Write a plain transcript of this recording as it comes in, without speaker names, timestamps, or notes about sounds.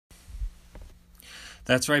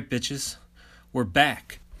That's right, bitches. We're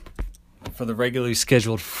back for the regularly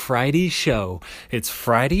scheduled Friday show. It's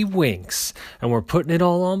Friday Winks, and we're putting it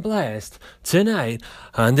all on blast tonight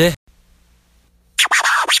on the...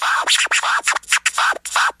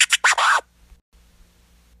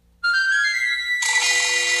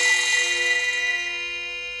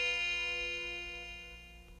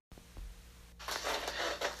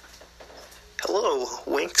 Hello,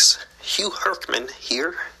 Winks. Hugh Herkman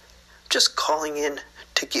here. Just calling in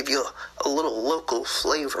to give you a little local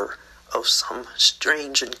flavor of some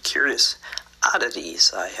strange and curious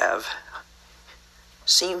oddities I have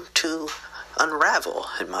seemed to unravel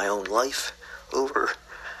in my own life over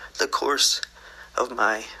the course of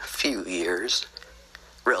my few years,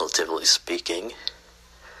 relatively speaking.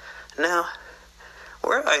 Now,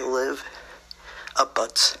 where I live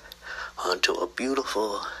abuts onto a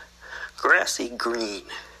beautiful grassy green,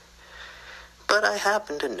 but I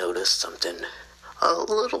happen to notice something a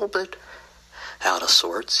little bit out of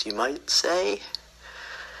sorts, you might say.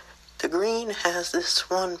 The green has this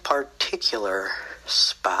one particular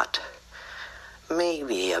spot,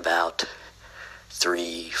 maybe about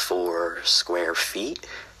 3-4 square feet.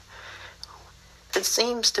 It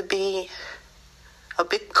seems to be a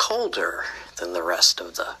bit colder than the rest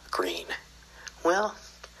of the green. Well,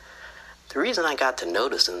 the reason I got to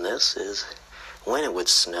noticing this is when it would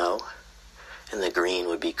snow and the green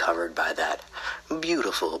would be covered by that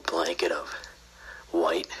beautiful blanket of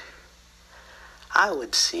white, I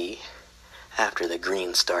would see, after the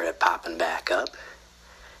green started popping back up,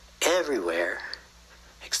 everywhere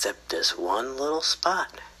except this one little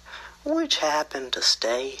spot, which happened to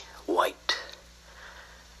stay white.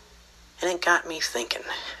 And it got me thinking.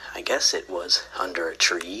 I guess it was under a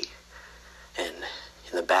tree and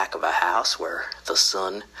in the back of a house where the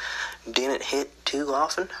sun didn't hit too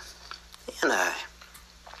often. And I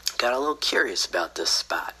got a little curious about this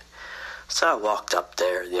spot. So I walked up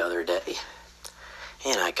there the other day,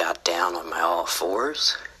 and I got down on my all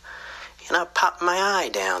fours, and I popped my eye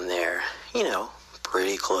down there,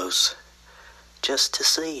 pretty close, just to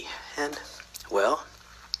see. And, well,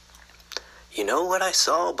 you know what I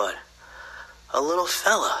saw but a little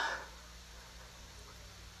fella.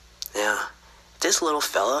 Now, this little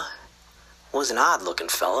fella was an odd-looking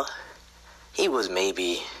fella. He was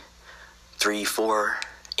maybe 3-4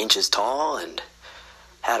 inches tall and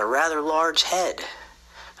had a rather large head,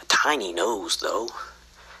 a tiny nose, though.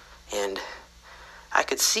 And I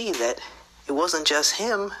could see that it wasn't just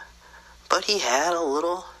him, but he had a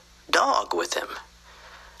little dog with him.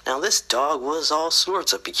 Now, this dog was all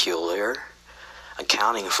sorts of peculiar,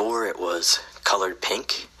 accounting for it was colored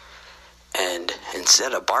pink, and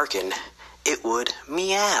instead of barking, it would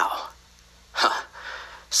meow.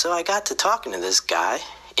 So I got to talking to this guy,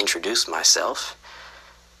 introduced myself,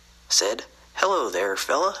 said, "Hello there,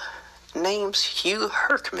 fella. Name's Hugh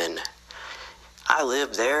Herkman. I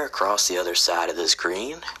live there across the other side of this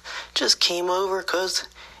green. Just came over 'cause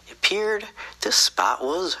it appeared this spot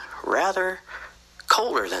was rather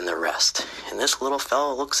colder than the rest." And this little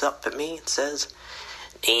fella looks up at me and says,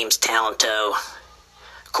 "Name's Talento.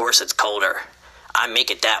 Of course it's colder. I make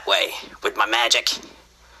it that way with my magic.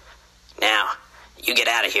 Now, you get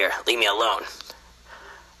out of here. Leave me alone."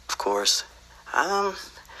 Of course,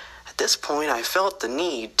 at this point I felt the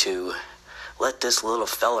need to let this little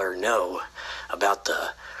feller know about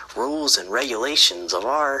the rules and regulations of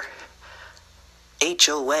our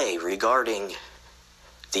HOA regarding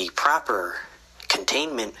the proper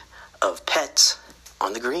containment of pets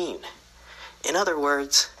on the green. In other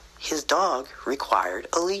words, his dog required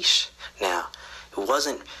a leash. Now, it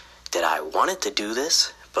wasn't that I wanted to do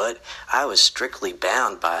this, but I was strictly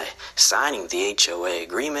bound by signing the HOA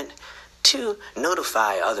agreement to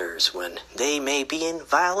notify others when they may be in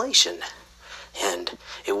violation. And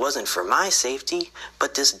it wasn't for my safety,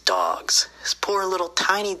 but this dog's. This poor little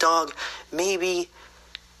tiny dog, maybe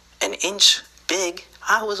an inch big.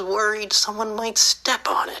 I was worried someone might step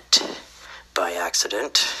on it by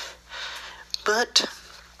accident. But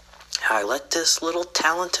I let this little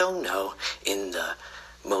Talento know in the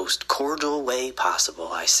most cordial way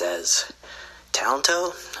possible. I says,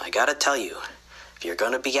 "Talento, I gotta tell you, if you're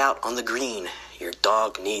gonna be out on the green, your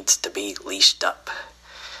dog needs to be leashed up.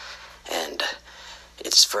 And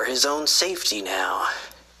it's for his own safety now.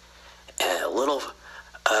 Little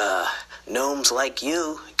gnomes like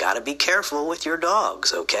you gotta be careful with your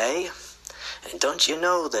dogs, okay? And don't you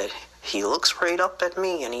know that he looks right up at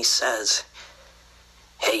me and he says,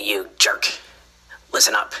 'Hey, you jerk,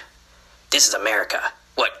 listen up. This is America.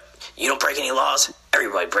 What, you don't break any laws?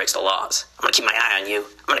 Everybody breaks the laws. I'm gonna keep my eye on you.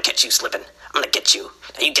 I'm gonna catch you slipping. I'm gonna get you.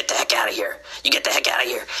 Now you get the heck out of here. You get the heck out of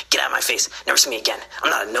here. Get out of my my face. Never see me again. I'm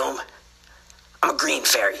not a gnome. I'm a green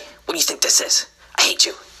fairy. What do you think this is? I hate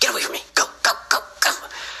you. Get away from me. Go, go, go, go.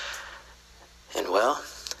 And well,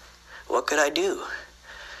 what could I do?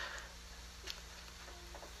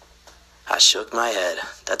 I shook my head.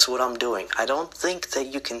 That's what I'm doing. I don't think that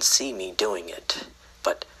you can see me doing it.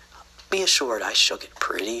 But be assured I shook it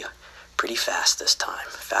pretty fast this time.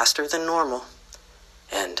 Faster than normal.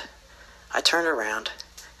 And I turned around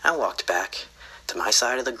and walked back to my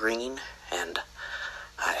side of the green, and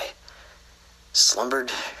I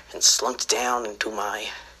slumbered and slumped down into my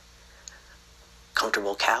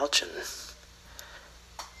comfortable couch and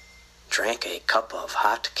drank a cup of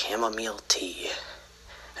hot chamomile tea.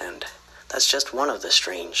 And that's just one of the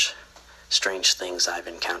strange things I've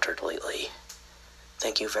encountered lately.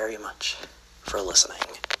 Thank you very much for listening.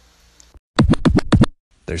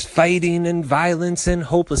 There's fighting and violence and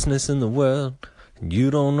hopelessness in the world, and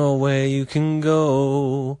you don't know where you can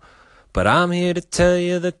go. But I'm here to tell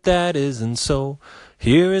you that isn't so.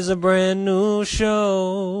 Here is a brand new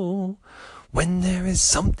show. When there is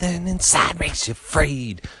something inside makes you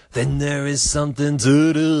afraid, then there is something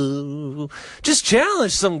to do. Just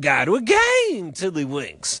challenge some guy to a game,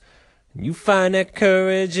 Tiddlywinks. You find that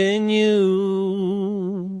courage in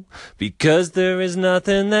you, because there is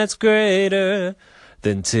nothing that's greater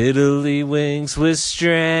than Tiddlywinks with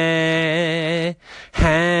strangers.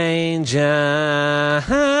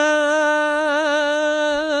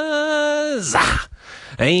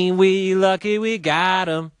 Ain't we lucky we got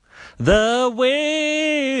 'em? The wings.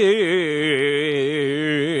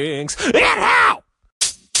 Get out!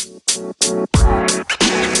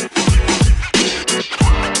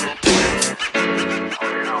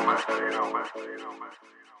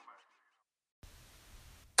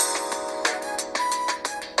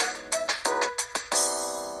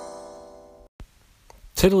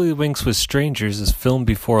 Tiddlywinks with Strangers is filmed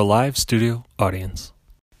before a live studio audience.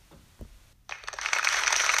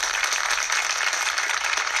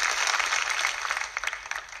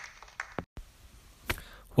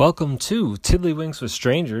 Welcome to Tiddlywinks with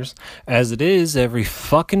Strangers, as it is every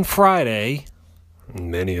fucking Friday,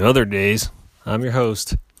 and many other days. I'm your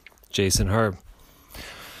host, Jason Herb.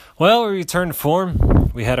 Well, we returned to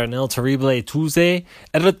form. We had our El Terrible Tuesday,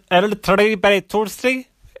 and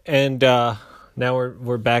now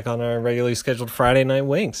we're back on our regularly scheduled Friday night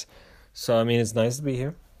wings. So, I mean, it's nice to be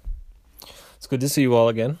here. It's good to see you all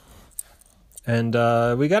again. And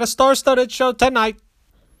we got a star-studded show tonight.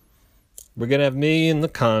 We're going to have me and the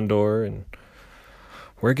Condor, and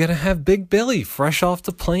we're going to have Big Billy fresh off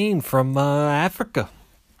the plane from Africa.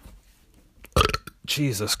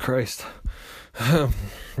 Jesus Christ. We're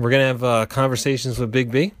going to have conversations with Big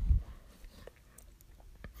B.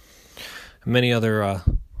 And many other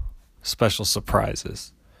special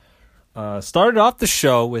surprises. Started off the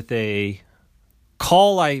show with a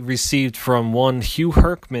call I received from one Hugh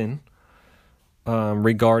Herkman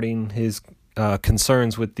regarding his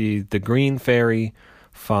concerns with the Green Fairy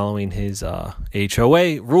following his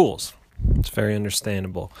HOA rules. It's very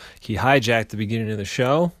understandable. He hijacked the beginning of the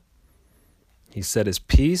show. He said his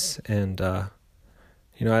piece, and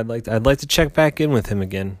I'd like to check back in with him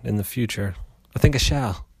again in the future. I think I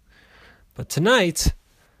shall. But tonight,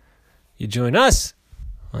 you join us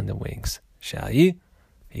on the wings, shall you?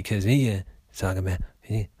 Because we talking about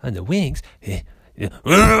on the wings.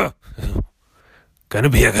 Gonna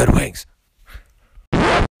be a good wings.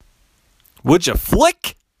 Would you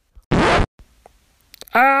flick?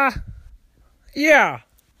 Yeah.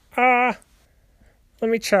 Let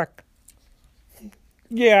me check.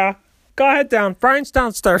 Yeah. Go ahead down. Brian's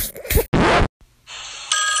downstairs.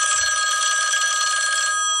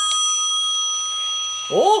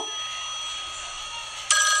 Oh?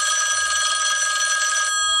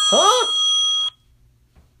 Huh?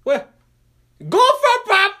 Where? Go for it,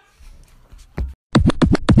 Pop!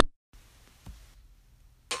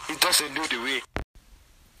 It doesn't do the way.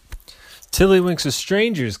 Tiddlywinks with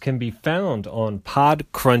Strangers can be found on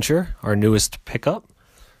Podcruncher, our newest pickup,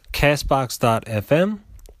 Castbox.fm,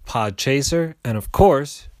 Podchaser, and of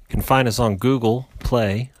course, you can find us on Google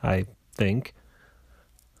Play, I think.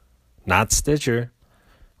 Not Stitcher.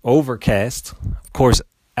 Overcast. Of course,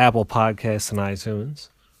 Apple Podcasts and iTunes.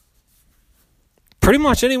 Pretty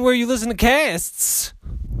much anywhere you listen to casts,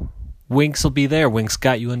 Winks will be there. Winks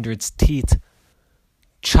got you under its teeth.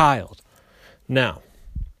 Child. Now,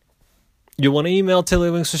 you want to email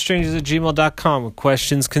tiddlywinkswithstrangers@gmail.com with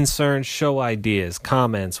questions, concerns, show ideas,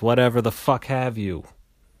 comments, whatever the fuck have you.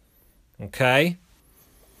 Okay?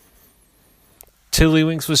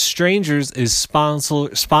 Tiddlywinks with Strangers is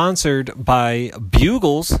sponsored by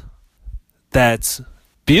Bugles. That's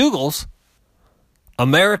Bugles.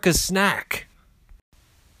 America's snack.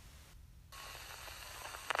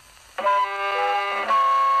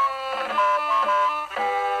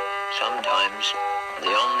 Sometimes the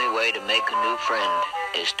only way to make a new friend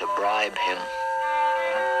is to bribe him.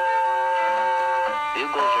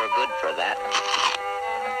 Bugles are good for that.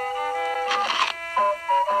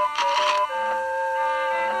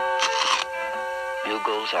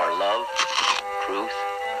 Bugles are love, truth,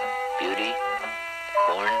 beauty,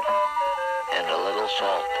 corn, and a little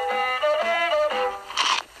salt.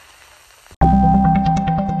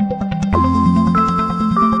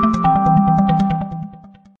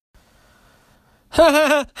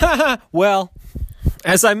 Well,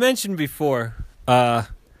 as I mentioned before, the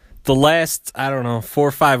last, 4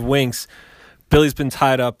 or 5 winks, Billy's been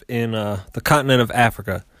tied up in the continent of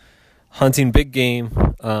Africa, hunting big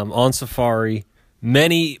game, on safari,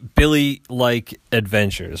 many Billy-like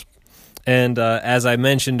adventures. And as I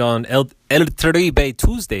mentioned on El Terrible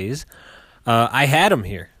Tuesdays, I had him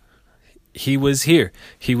here. He was here.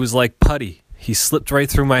 He was like putty. He slipped right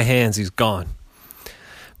through my hands. He's gone.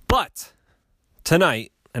 But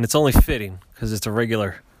tonight, and it's only fitting because it's a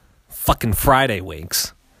regular fucking Friday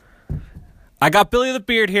winks, I got Billy the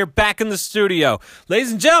Beard here back in the studio.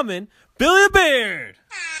 Ladies and gentlemen, Billy the Beard!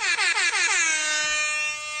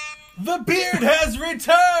 The beard has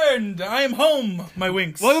returned! I am home, my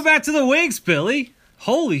winks. Welcome back to the winks, Billy.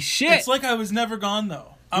 Holy shit. It's like I was never gone,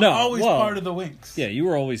 though. I'm always part of the winks. Yeah, you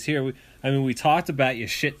were always here. We talked about you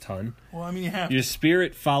shit ton. Well, I mean, you have Your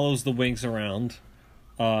spirit follows the winks around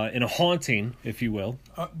in a haunting, if you will.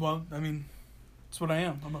 well, I mean, that's what I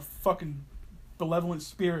am. I'm a fucking benevolent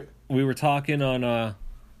spirit. We were talking on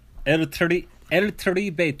El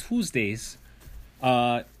Terrible Tuesdays.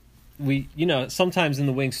 Sometimes in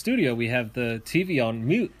the Wing studio, we have the TV on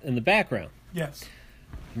mute in the background. Yes.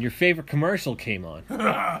 And your favorite commercial came on.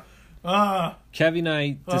 Kevin and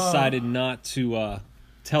I decided not to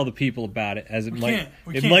tell the people about it, as it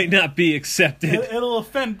might not be accepted. It'll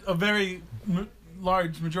offend a very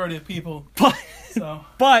large majority of people.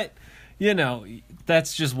 But,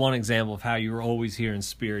 that's just one example of how you were always here in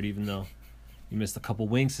spirit, even though you missed a couple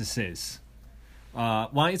Winkses. Why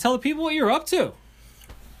don't you tell the people what you're up to?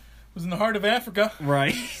 Was in the heart of Africa.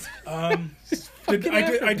 Right. I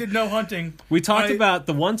did no hunting. We talked about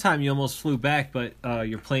the one time you almost flew back, but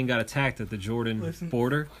your plane got attacked at the Jordan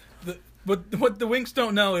border. What the Winks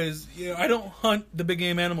don't know is, I don't hunt the big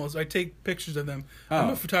game animals. I take pictures of them. Oh. I'm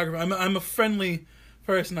a photographer. I'm a friendly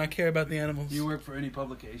person. I care about the animals. Do you work for any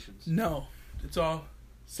publications? No. It's all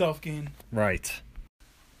self-gain. Right.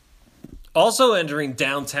 Also entering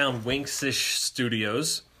downtown Winksish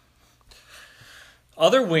Studios,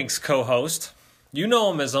 other Winks co-host. You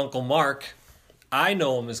know him as Uncle Mark. I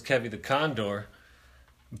know him as Kevy the Condor.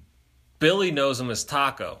 Billy knows him as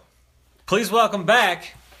Taco. Please welcome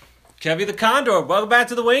back Kevy the Condor. Welcome back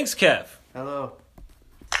to the Winks, Kev. Hello.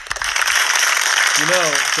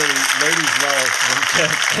 Billy, ladies love when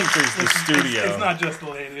Kev enters the studio. It's not just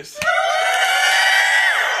the ladies.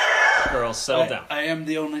 Girls, settle down. I am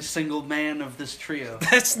the only single man of this trio.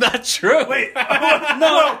 That's not true. Wait.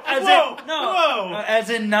 No, Whoa. as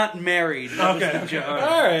in not married. That was the joke. All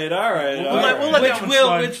right. We'll let that one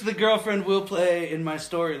slide. Which the girlfriend will play in my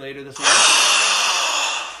story later this evening.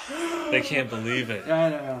 They can't believe it. I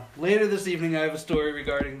know. Later this evening, I have a story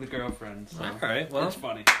regarding the girlfriend. So all right, well, it's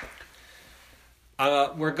funny.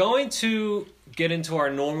 We're going to get into our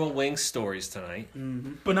normal Wings stories tonight.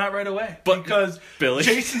 Mm-hmm. But not right away. But because Billy.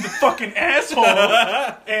 Jason's a fucking asshole.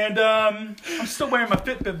 And I'm still wearing my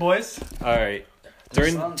Fitbit, boys. All right.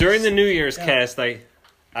 During the New Year's cast,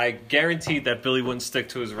 I guaranteed that Billy wouldn't stick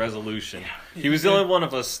to his resolution. He was the only one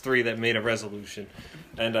of us three that made a resolution.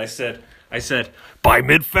 And I said, by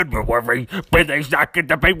mid-February, Billy's not going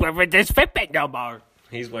to be wearing this Fitbit no more.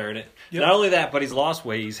 He's wearing it. Yep. Not only that, but he's lost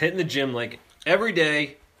weight. He's hitting the gym like every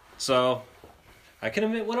day. So I can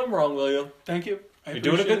admit when I'm wrong, William. Thank you. You're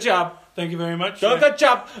doing a good job. Thank you very much. Doing a good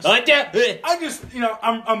job. I just,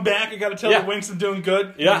 I'm back. I got to tell the Winks I'm doing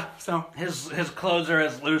good. Yeah. So His clothes are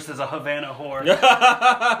as loose as a Havana whore.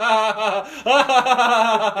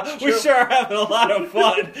 We sure are having a lot of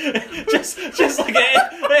fun. just like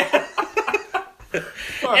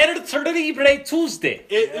Eternity Tuesday.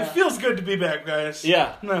 It feels good to be back, guys.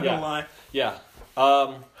 Yeah. I'm not gonna lie. Yeah.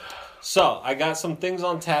 So I got some things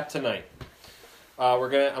on tap tonight. I'm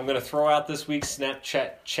gonna throw out this week's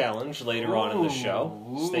Snapchat challenge later on in the show.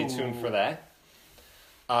 Stay tuned for that.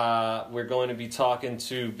 We're going to be talking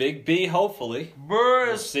to Big B, hopefully.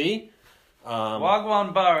 We'll see.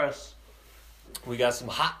 Wagwan Barris. We got some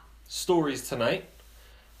hot stories tonight.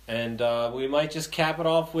 And we might just cap it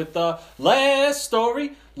off with last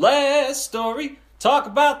story Talk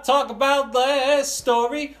about last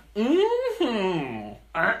story.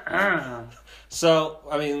 So,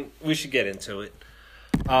 I mean, we should get into it.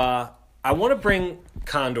 I want to bring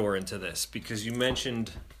Condor into this because you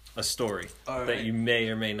mentioned a story that you may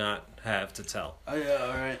or may not have to tell. Oh, yeah, all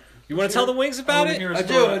right. You want to tell the Wings about it? I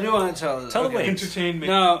do want to tell it. Tell the Wings. Entertain me.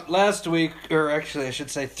 No, last week, or actually I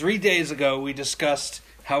should say 3 days ago, we discussed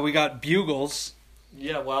how we got Bugles.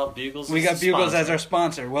 Yeah, Wild Bugles. We got Bugles as our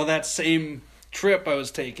sponsor. Well, that same trip I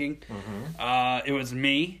was taking, it was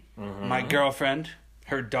me, my girlfriend,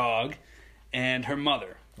 her dog, and her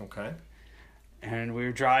mother. Okay. And we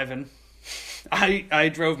were driving. I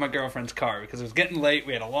drove my girlfriend's car because it was getting late.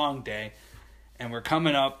 We had a long day. And we're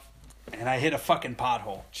coming up, and I hit a fucking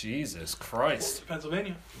pothole. Jesus Christ.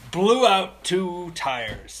 Pennsylvania. Blew out 2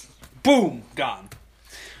 tires. Boom! Gone.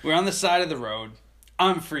 We're on the side of the road.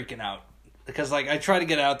 I'm freaking out. Because, like, I try to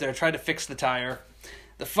get out there, try to fix the tire.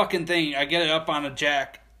 The fucking thing, I get it up on a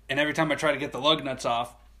jack, and every time I try to get the lug nuts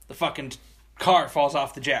off, the fucking car falls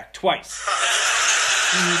off the jack twice.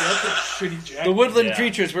 Dude, that's a shitty jacket. The woodland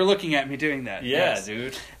creatures were looking at me doing that. Yeah, yes.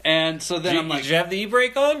 dude. And so then I'm like... Did you have the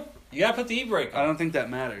e-brake on? You gotta put the e-brake on. I don't think that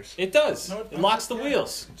matters. It does. No, it locks the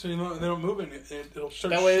wheels. So they don't move it. It'll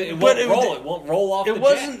start. That way it But won't roll. It won't roll off the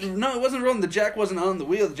jack. No, it wasn't rolling. The jack wasn't on the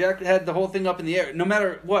wheel. The jack had the whole thing up in the air. No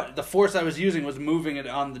matter what, the force I was using was moving it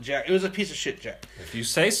on the jack. It was a piece of shit jack. If you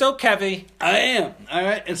say so, Kevy. I am. All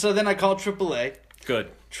right. And so then I called AAA. Good.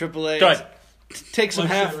 AAA. Good. Takes about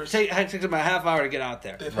a half hour to get out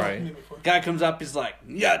there. They've Right. helped me before. Guy comes up, he's like,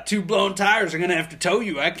 "You got 2 blown tires. I'm gonna have to tow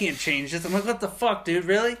you. I can't change this." I'm like, "What the fuck, dude?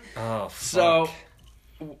 Really?" Oh, fuck. So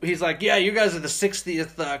he's like, "Yeah, you guys are the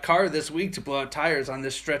 60th car this week to blow out tires on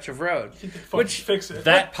this stretch of road." Which fix it.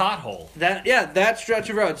 that pothole. That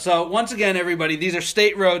stretch of road. So once again, everybody, these are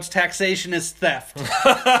state roads. Taxation is theft.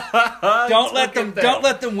 Don't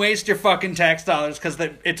let them waste your fucking tax dollars because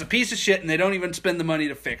it's a piece of shit and they don't even spend the money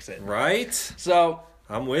to fix it. Right? So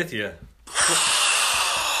I'm with you.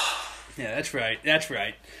 yeah, that's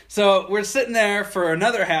right. So we're sitting there for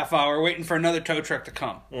another half hour waiting for another tow truck to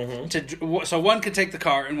come. So one can take the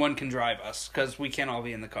car and one can drive us because we can't all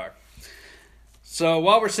be in the car. So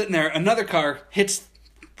while we're sitting there, another car hits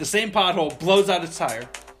the same pothole, blows out its tire,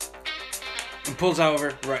 and pulls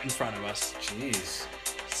over right in front of us. Jeez.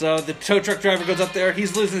 So the tow truck driver goes up there.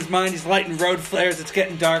 He's losing his mind. He's lighting road flares. It's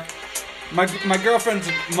getting dark. My girlfriend's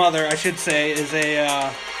mother, I should say, is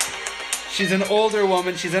she's an older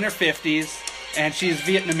woman. She's in her 50s, and she's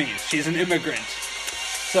Vietnamese. She's an immigrant.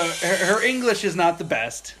 So her English is not the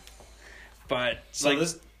best, but So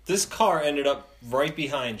this car ended up right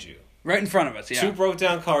behind you. right in front of us. Yeah. 2 broke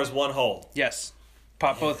down cars, 1 hole. Yes.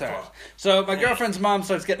 Pop both tires. So my girlfriend's mom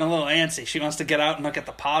starts getting a little antsy. She wants to get out and look at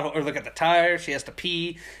the pothole or look at the tire. She has to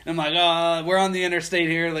pee. And I'm like, we're on the interstate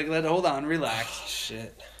here. Like, hold on, relax.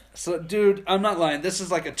 Shit. So, dude, I'm not lying. This is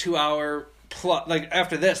like a 2-hour plus. Like,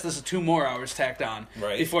 after this is 2 more hours tacked on.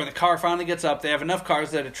 Right. Before the car finally gets up. They have enough cars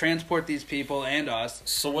there to transport these people and us.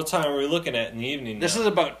 So what time are we looking at in the evening This now? is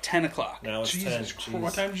about 10 o'clock. Now it's 10. Jesus Christ.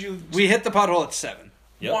 What time did you... We hit the pothole at 7.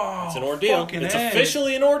 Yep. Wow, It's an ordeal. fucking It's A.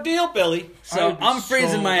 officially an ordeal, Billy. So I'd be I'm freezing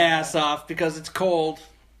so my mad. ass off because it's cold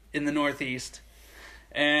in the Northeast.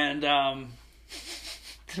 And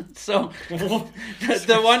so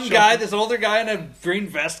the one guy, this older guy in a green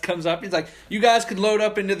vest comes up. He's like, "You guys could load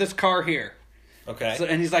up into this car here." Okay. So,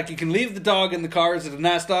 and he's like, "You can leave the dog in the car. Is it a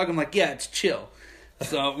nice dog?" I'm like, "Yeah, it's chill."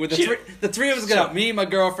 So with the three of us get out, me, my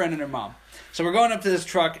girlfriend, and her mom. So we're going up to this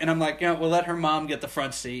truck, and I'm like, we'll let her mom get the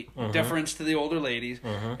front seat, deference to the older ladies,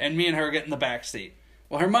 and me and her get in the back seat.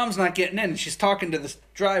 Well, her mom's not getting in, and she's talking to this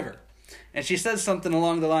driver. And she says something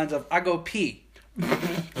along the lines of, "I go pee."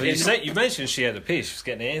 Well, you mentioned she had to pee. She was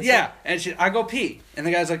getting antsy. Yeah, and I go pee. And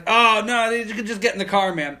the guy's like, "Oh, no, you can just get in the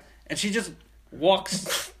car, ma'am." And she just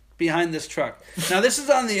walks behind this truck. Now, this is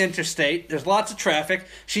on the interstate. There's lots of traffic.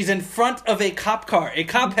 She's in front of a cop car. A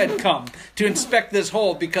cop had come to inspect this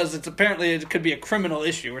hole because it could be a criminal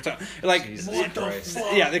issue or something. Like, Jesus Christ.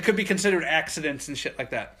 yeah, they could be considered accidents and shit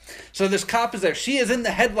like that. So this cop is there. She is in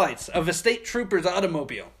the headlights of a state trooper's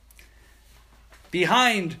automobile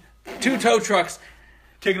behind 2 tow trucks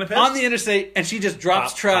Taking a piss? on the interstate, and she just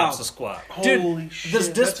drops trowel. Pops a squat. Dude, Holy shit, this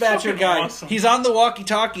that's dispatcher fucking guy, awesome. he's on the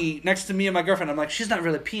walkie-talkie next to me and my girlfriend. I'm like, "She's not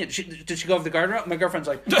really peeing. Did she go over the guardrail?" My girlfriend's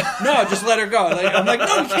like, "No, just let her go." I'm like,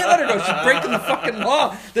 "No, you can't let her go. She's breaking the fucking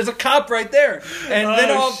law. There's a cop right there." And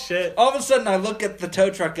then shit. all of a sudden, I look at the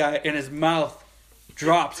tow truck guy, and his mouth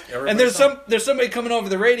drops. Everybody And there's saw. there's somebody coming over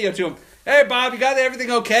the radio to him. "Hey, Bob, you got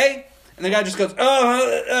everything okay?" And the guy just goes,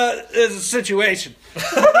 "There's a situation."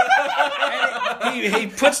 And he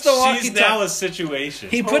puts the She's walkie-talkie. now a situation.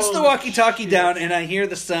 He puts the walkie-talkie down, and I hear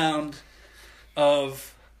the sound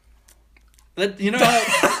of... You know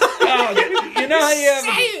how,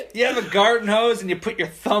 you have a garden hose and you put your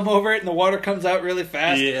thumb over it and the water comes out really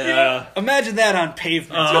fast? Yeah. Imagine that on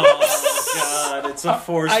pavement. Oh, God. It's a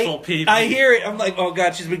forceful pee. I hear it. I'm like, oh,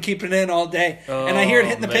 God, she's been keeping it in all day. And I hear it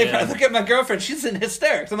hitting the pavement. I look at my girlfriend. She's in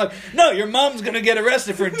hysterics. I'm like, no, your mom's going to get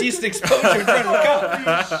arrested for indecent exposure in front of a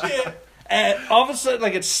cop. Shit. And all of a sudden,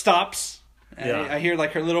 like, it stops. And I hear,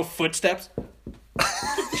 like, her little footsteps.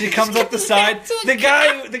 She comes up the side. The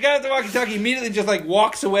guy with the walkie-talkie immediately just like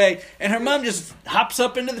walks away, and her mom just hops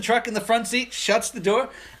up into the truck in the front seat, shuts the door,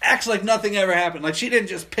 acts like nothing ever happened. Like she didn't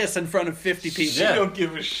just piss in front of 50 people. She don't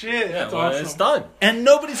give a shit. Yeah, That's awesome. It's done. And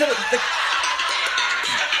nobody said it.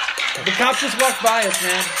 The cop just walked by us,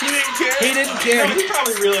 man. He didn't care. He didn't care. No, he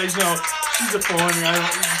probably realized, no, she's a foreigner.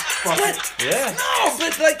 Fuck it. Yeah. No,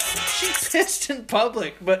 but like she pissed in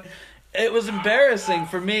public, but. It was embarrassing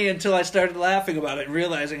for me until I started laughing about it and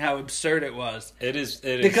realizing how absurd it was. It is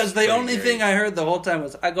because the only thing I heard the whole time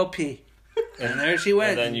was, I go pee. And there she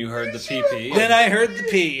went. And then you heard the pee-pee. Then I heard the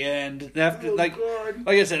pee. And after, like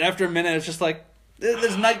I said, after a minute, it's just like,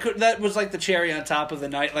 this night, that was like the cherry on top of the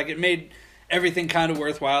night. Like, it made everything kind of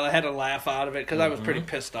worthwhile. I had a laugh out of it because I was pretty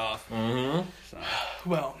pissed off. Mm-hmm. So.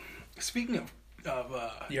 Well, speaking of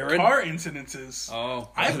urine? Car incidences. Oh,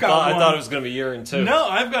 I thought it was going to be urine too. No,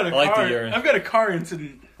 I've got a like car. the urine. I've got a car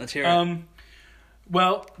incident. Let's hear it.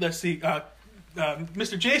 Well, let's see.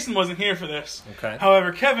 Mr. Jason wasn't here for this. Okay.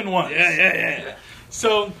 However, Kevin was. Yeah.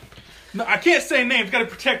 So, no, I can't say names. Got to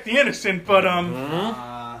protect the innocent. But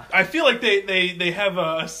I feel like they have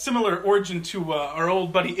a similar origin to our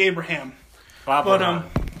old buddy Abraham. Abraham.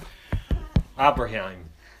 But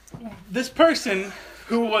this person,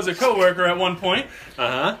 who was a coworker at one point,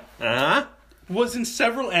 was in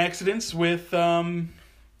several accidents with company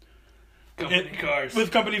cars.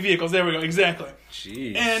 With company vehicles. There we go. Exactly.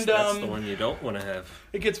 Jeez, and that's the one you don't want to have.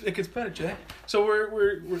 It gets better, Jay. So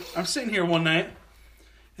I'm sitting here one night,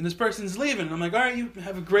 and this person's leaving. And I'm like, all right, you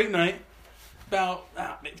have a great night. About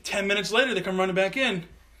maybe 10 minutes later, they come running back in,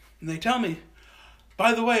 and they tell me,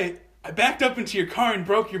 by the way, I backed up into your car and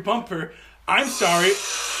broke your bumper. I'm sorry.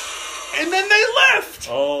 And then they left.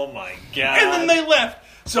 Oh my God. And then they left.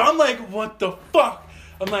 So I'm like, what the fuck?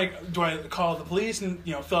 I'm like, do I call the police and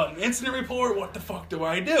fill out an incident report? What the fuck do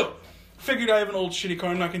I do? Figured I have an old shitty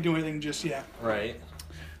car. I'm not gonna do anything just yet. Right.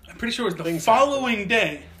 I'm pretty sure it was the following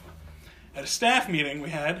day at a staff meeting we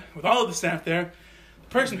had with all of the staff there. The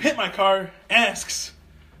person who hit my car asks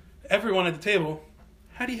everyone at the table,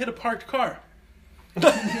 "How do you hit a parked car?"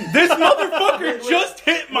 This motherfucker just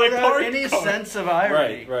hit my parked car. Any sense of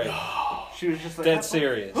irony. Right. She was just like, dead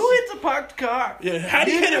serious. Who hits a parked car? Yeah, how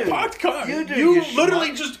do you hit a parked car? You do. You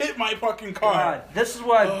literally just hit my fucking car. God, this is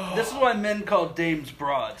why men call dames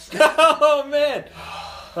broads. Oh man.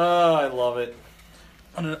 Oh, I love it.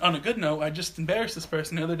 On a good note, I just embarrassed this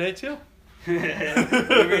person the other day too. We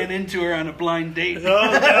ran into her on a blind date.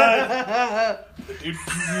 Oh God. Dude.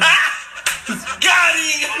 Got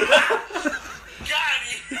him!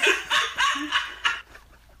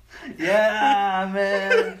 Yeah,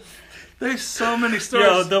 man. There's so many stories.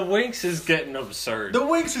 Yo, the Winx is getting absurd. The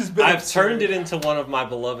Winx has been I've turned it into one of my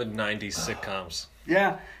beloved 90s sitcoms.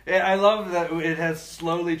 Yeah, I love that it has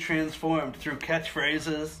slowly transformed through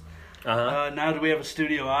catchphrases. Now do we have a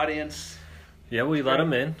studio audience? Yeah, we let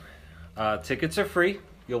them in. Tickets are free.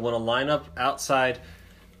 You'll want to line up outside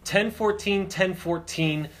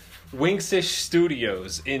 1014 Winxish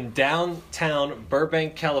Studios in downtown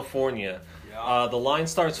Burbank, California. The line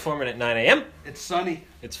starts forming at 9 a.m. It's sunny.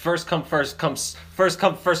 It's first come, first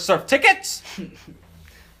serve tickets.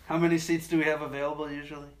 How many seats do we have available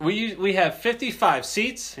usually? We have 55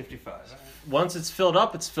 seats. 55. Right. Once it's filled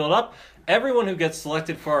up, it's filled up. Everyone who gets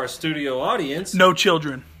selected for our studio audience. No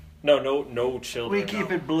children. No children. We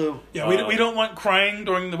keep it blue. Yeah, we don't want crying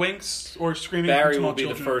during the Winx or screaming. Barry from small will be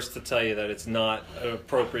children. the first to tell you that it's not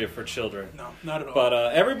appropriate for children. No, not at all. But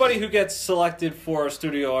everybody who gets selected for our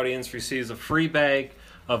studio audience receives a free bag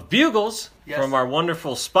of Bugles from our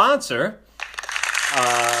wonderful sponsor.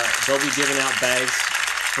 They'll be giving out bags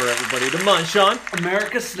for everybody to munch on.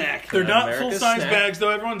 America's Snack. They're not America's full-size Snack. bags,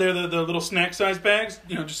 though, everyone. They're the little snack-size bags,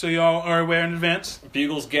 just so you all are aware in advance.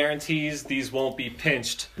 Bugles guarantees these won't be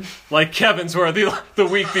pinched like Kevin's were the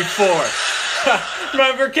week before.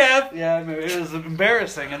 Remember, Kev? Yeah, I mean, it was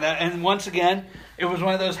embarrassing, and once again, it was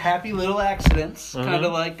one of those happy little accidents, kind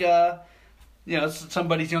of like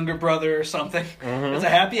somebody's younger brother or something. It's a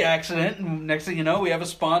happy accident, and next thing you know, we have a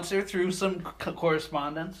sponsor through some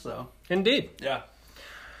correspondence. So Indeed. yeah.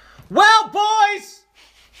 Well, boys!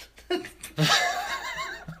 That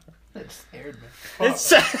scared me.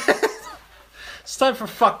 It's It's time for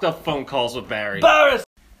fucked up phone calls with Barry. Barris!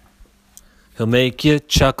 He'll make you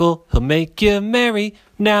chuckle, he'll make you merry.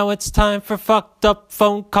 Now it's time for fucked up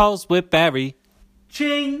phone calls with Barry.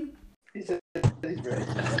 Ching! He's ready.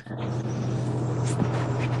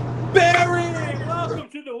 Barry, welcome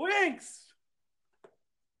to the Winks.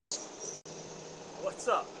 What's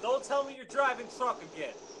up? Don't tell me you're driving truck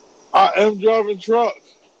again. I am driving truck.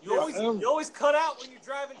 You always cut out when you're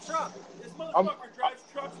driving truck. This motherfucker drives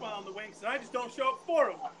trucks while on the Winks, and I just don't show up for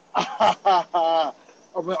him.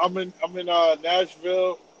 I'm in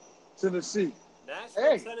Nashville, Tennessee.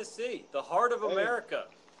 Nashville, Tennessee, the heart of America.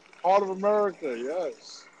 Heart of America,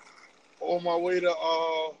 yes. On my way to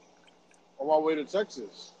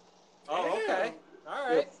Texas. Oh, okay. All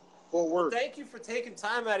right. Yeah, Fort Worth. Thank you for taking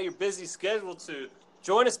time out of your busy schedule to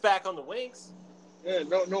join us back on the Winks. Yeah,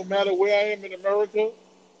 no matter where I am in America,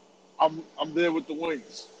 I'm there with the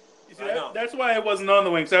Wings. You see, that's why I wasn't on the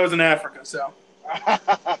Winks. I was in Africa, so.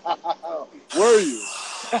 Where are you?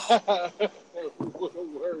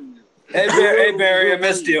 Where are you? Hey, Barry, I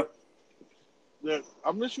missed you. Yeah,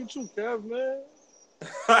 I miss you too, Kev, man.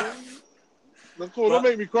 That's cool. Don't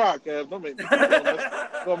make me cry, Kev. Don't make me cry.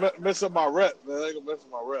 Don't mess up my rep, man. I ain't gonna mess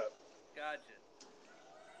up my rep. Gotcha.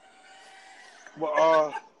 But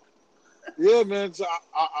yeah, man. So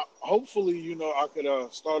I hopefully, I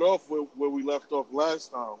could start off where we left off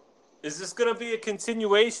last time. Is this gonna be a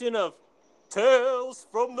continuation of Tales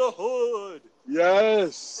from the Hood?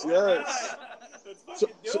 Yes. Let's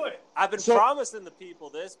fucking do it. I've been promising the people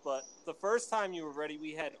this, but the first time you were ready,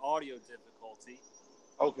 we had audio difficulty.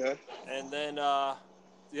 Okay. And then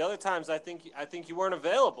the other times, I think you weren't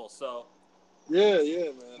available. So yeah,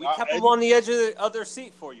 man. We kept them on the edge of the other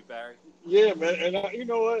seat for you, Barry. Yeah, man. And you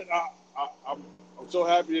know what? I'm so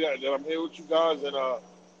happy that I'm here with you guys, and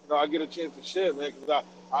I get a chance to share, man, because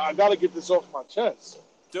I got to get this off my chest.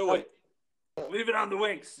 Do it. Leave it on the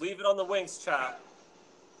Winks. Leave it on the Winks, child.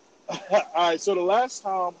 All right. So the last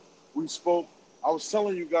time we spoke, I was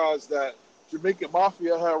telling you guys that Jamaican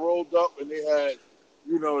Mafia had rolled up, and they had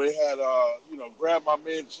grabbed my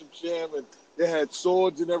man Shim Sham, and they had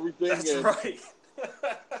swords and everything. That's right.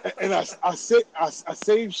 And I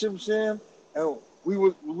saved Shim Sham, and we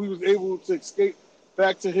was able to escape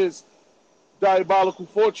back to his diabolical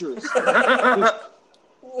fortress,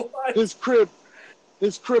 his crib,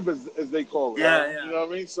 as they call it. Yeah. You know what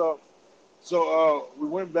I mean? So we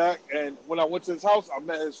went back, and when I went to his house, I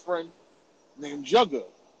met his friend named Jugga.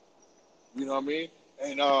 You know what I mean?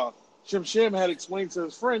 And Shim Sham had explained to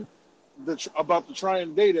his friend about the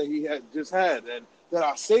trying day that he had just had, and that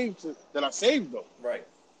I saved him. Right.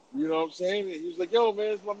 You know what I'm saying? And he was like, "Yo,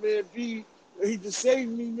 man, it's my man B. He just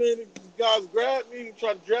saved me, man. These guys grabbed me and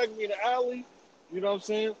tried to drag me in the alley." You know what I'm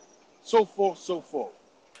saying? So forth.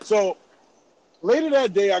 So later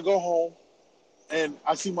that day, I go home and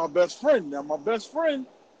I see my best friend. Now, my best friend,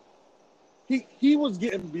 he was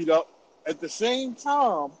getting beat up at the same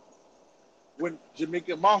time when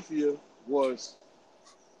Jamaican Mafia was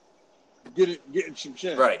getting Shim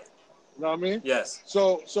Sham. Right. You know what I mean? Yes.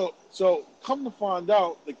 So come to find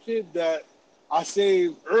out, the kid that I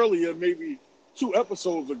saved earlier, maybe 2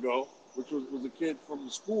 episodes ago, which was a kid from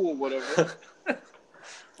the school or whatever,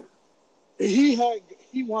 he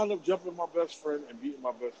wound up jumping my best friend and beating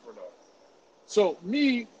my best friend up. So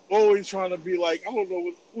me always trying to be like, I don't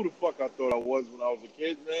know who the fuck I thought I was when I was a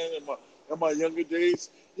kid, man, in my younger days.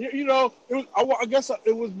 You know, I guess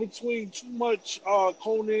it was between too much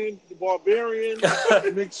Conan the Barbarian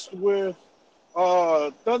mixed with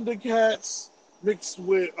Thundercats, mixed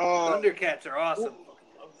with Thundercats are awesome.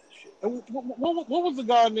 Love that shit. And what was the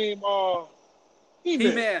guy named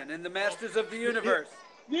He-Man and the Masters of the Universe.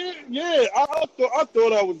 Yeah. I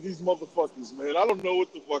thought I was these motherfuckers, man. I don't know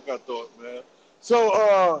what the fuck I thought, man. So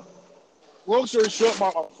long story short, my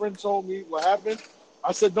friend told me what happened.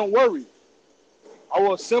 I said, "Don't worry. I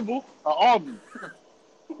will assemble an army,"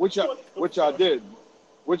 which I did,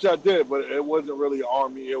 but it wasn't really an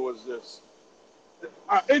army. It was just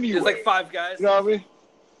anyway. It's like 5 guys. You know what I mean?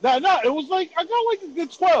 No, it was like I got like a good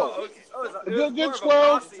 12. Oh, okay. A good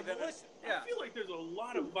 12. I feel like there's a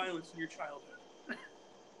lot of violence in your childhood.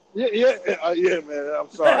 Yeah, man. I'm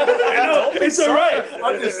sorry. I know, it's all right.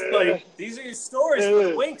 I'm just like, these are your stories for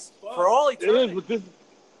the Winks for all eternity. It is,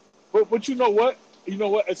 but you know what? You know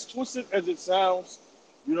what? As twisted as it sounds,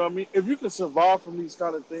 you know what I mean? If you can survive from these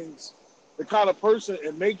kind of things, the kind of person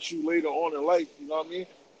it makes you later on in life, you know what I mean?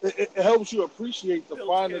 It helps you appreciate the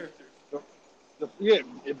finer.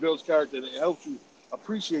 It builds character and it helps you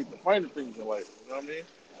appreciate the finer things in life. You know what I mean?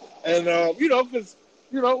 And because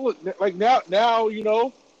look, like now,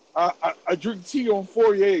 I drink tea on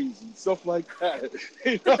Fouriers and stuff like that.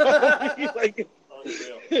 You know what I mean?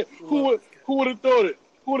 Who would have thought it?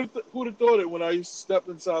 Who'd have thought it when I used to step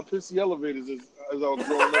inside pissy elevators as I was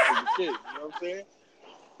growing up as a kid? You know what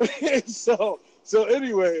I'm saying? so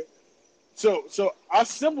anyway, so I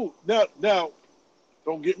assembled. Now,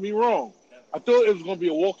 don't get me wrong. I thought it was gonna be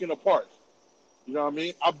a walk in the park. You know what I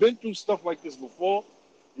mean? I've been through stuff like this before.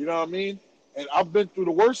 You know what I mean? And I've been through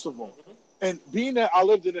the worst of them. And being that I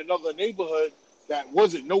lived in another neighborhood that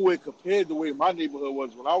wasn't nowhere compared to the way my neighborhood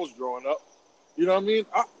was when I was growing up, you know what I mean?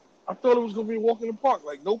 I thought it was going to be a walk in the park.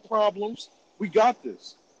 Like, no problems. We got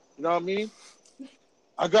this. You know what I mean?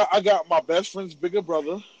 I got my best friend's bigger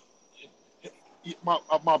brother.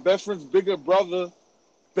 My best friend's bigger brother,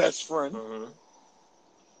 best friend.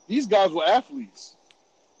 These guys were athletes.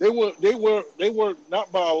 They were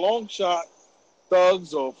not by a long shot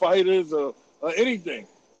thugs or fighters or anything.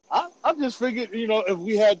 I just figured, you know, if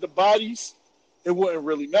we had the bodies, it wouldn't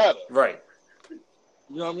really matter. Right. You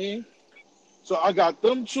know what I mean? So I got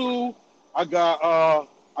them two. I got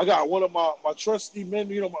one of my trusty men,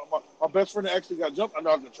 you know, my best friend that actually got jumped. I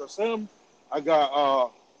know I can trust him. I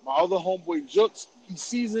got my other homeboy Jux, he's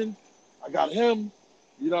seasoned. I got him.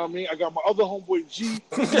 You know what I mean? I got my other homeboy G,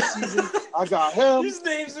 he's seasoned. I got him. These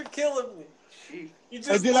names are killing me. You just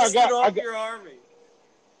And then listed I off got your army.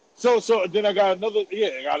 So then I got another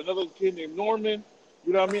kid named Norman.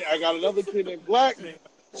 You know what I mean? I got another kid named Black.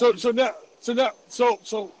 So now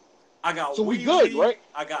I got so we Wee good, Wee, right?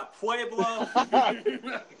 I got Pueblo.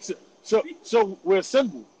 so we're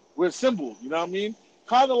assembled, you know what I mean?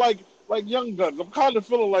 Kind of like Young Guns. I'm kind of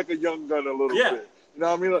feeling like a Young Gun a little bit. You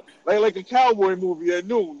know what I mean? Like a cowboy movie at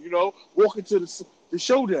noon, you know, walking to the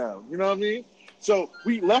showdown, you know what I mean? So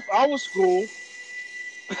we left our school.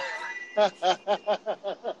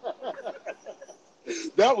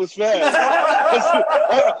 That was fast.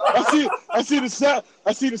 I see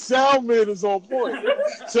the sound man is on point.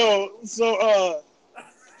 So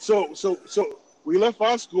we left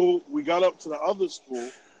our school, we got up to the other school,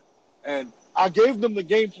 and I gave them the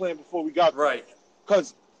game plan before we got there. Right.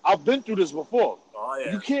 Because I've been through this before. Oh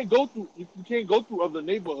yeah. You can't go through other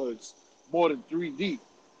neighborhoods more than 3 deep.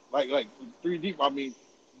 Like 3 deep, I mean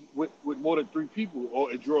with more than 3 people,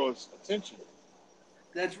 or it draws attention.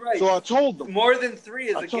 That's right. So I told them. More than 3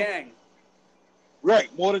 is a gang.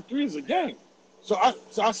 Right, more than 3 is a gang. So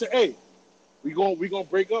I said, hey, we gonna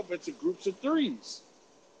break up into groups of 3s.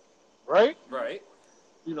 Right? Right.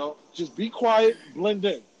 You know, just be quiet, blend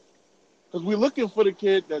in. Because we're looking for the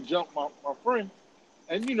kid that jumped my friend.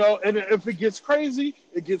 And you know, and if it gets crazy,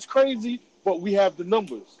 it gets crazy, but we have the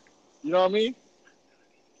numbers. You know what I mean?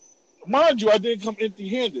 Mind you, I didn't come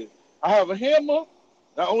empty-handed. I have a hammer.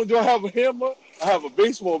 Not only do I have a hammer, I have a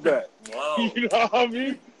baseball bat. Wow. You know what I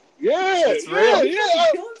mean? Yeah, It's real.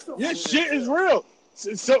 Yeah, shit is real.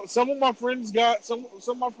 So some of my friends got some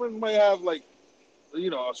of my friends might have, like, you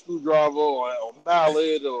know, a screwdriver or a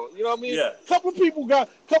mallet, or you know what I mean? Yeah. Couple people got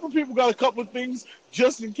a couple of things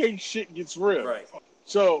just in case shit gets real. Right.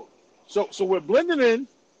 So we're blending in,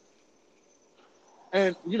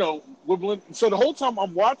 and you know we're blending. So the whole time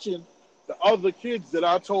I'm watching the other kids that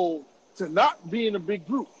I told to not be in a big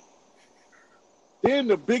group. They're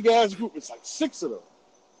in a big ass group. It's like 6 of them,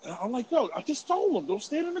 and I'm like, yo, I just told them don't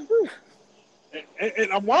stand in a group,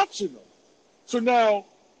 and I'm watching them. So now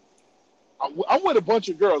I'm with a bunch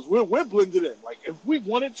of girls. We're blended in. Like if we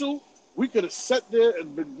wanted to, we could have sat there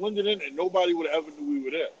and been blended in, and nobody would have ever knew we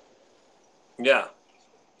were there. Yeah.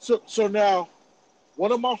 So now,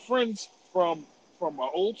 one of my friends from my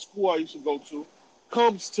old school I used to go to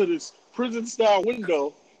comes to this prison style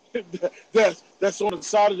window that's on the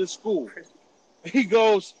side of the school. He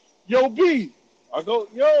goes, "Yo, B." I go,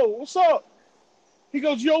 "Yo, what's up?" He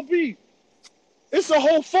goes, "Yo, B, it's a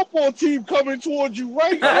whole football team coming towards you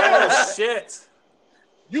right now. Oh shit.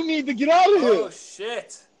 You need to get out of here." Oh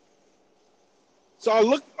shit. So I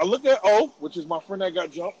look at O, which is my friend that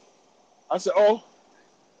got jumped. I said, "Oh,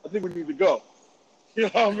 I think we need to go." You know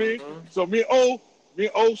what I mean? Mm-hmm. So me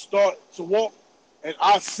and O start to walk, and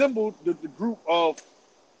I assembled the group of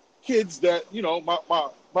kids that, you know,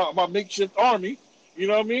 my makeshift army, you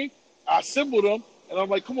know what I mean? I assembled them, and I'm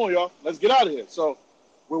like, come on, y'all, let's get out of here. So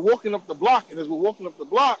we're walking up the block, and as we're walking up the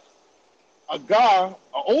block, an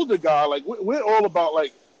older guy, like we're all about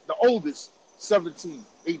like the oldest, 17,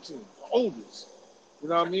 18, the oldest, you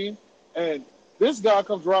know what I mean? And this guy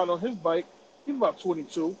comes riding on his bike. He's about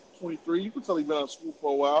 22, 23. You can tell he's been out of school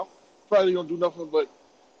for a while. Probably don't do nothing but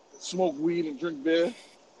smoke weed and drink beer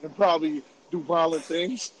and probably do violent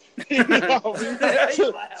things. You know what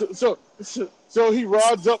I mean? So he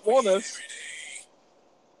rides up on us.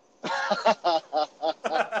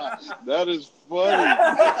 That is funny.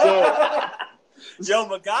 Yo,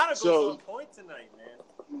 McGonagall's So- on point tonight, man.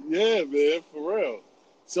 Yeah, man, for real.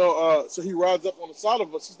 So he rides up on the side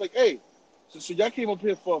of us. He's like, "Hey, so y'all came up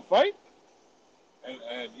here for a fight?"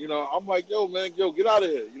 And you know, I'm like, "Yo, man, get out of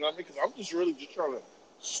here." You know what I mean? Because I'm just really just trying to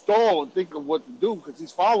stall and think of what to do because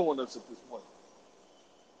he's following us at this point.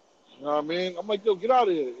 You know what I mean? I'm like, "Yo, get out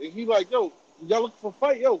of here." And he like, "Yo, y'all looking for a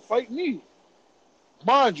fight? Yo, fight me."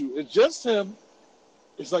 Mind you, it's just him.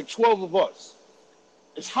 It's like 12 of us.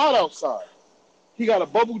 It's hot outside. He got a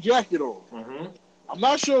bubble jacket on. Mm-hmm. I'm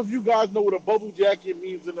not sure if you guys know what a bubble jacket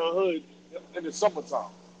means in the hood in the summertime.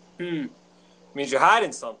 Means you're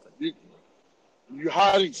hiding something. You're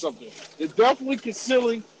hiding something. You're definitely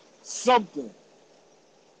concealing something.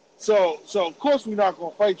 So of course we're not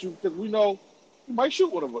gonna fight you because we know you might shoot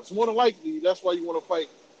one of us. More than likely, that's why you want to fight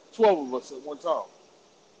 12 of us at one time.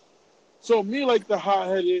 So me, like the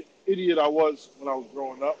hot-headed idiot I was when I was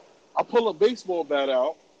growing up, I pull a baseball bat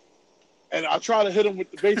out and I try to hit him with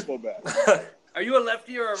the baseball bat. Are you a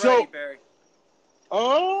lefty or a So- righty, Barry?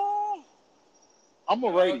 I'm a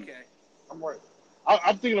righty. Okay. I'm right.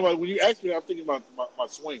 I'm thinking about when you ask me. I'm thinking about my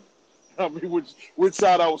swing. I mean, which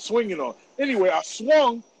side I was swinging on. Anyway, I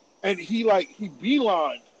swung, and he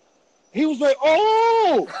beelined. He was like,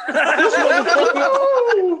 "Oh, this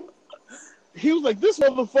motherfucker!" He was like, "This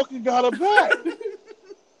motherfucker got a bat."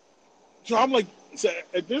 So I'm like, so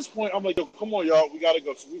at this point, I'm like, "Yo, come on, y'all, we gotta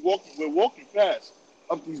go." So we're walking fast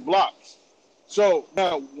up these blocks. So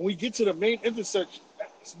now when we get to the main intersection,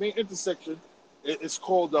 it's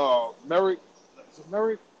called Merrick. Is it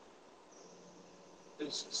Merrick?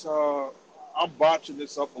 I'm botching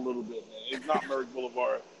this up a little bit, man. It's not Merrick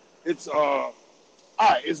Boulevard. It's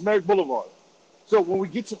it's Merrick Boulevard. So when we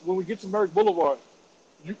get to Merrick Boulevard,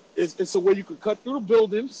 it's a way you can cut through the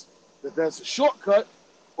buildings. That's a shortcut.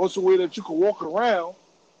 Also a way that you can walk around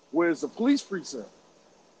where it's a police precinct,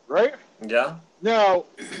 right? Yeah. Now,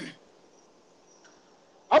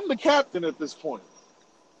 I'm the captain at this point.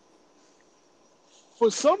 For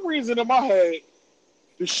some reason in my head,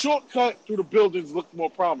 the shortcut through the buildings looked more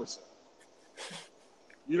promising.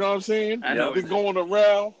 You know what I'm saying? I know. Than going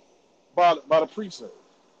around by the precinct.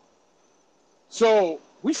 So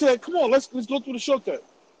we said, come on, let's go through the shortcut.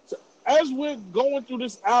 So as we're going through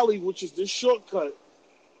this alley, which is this shortcut,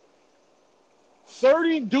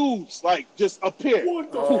 30 dudes just appear.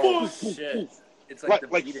 What the fuck? Shit. It's Like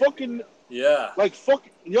the fucking Yeah. like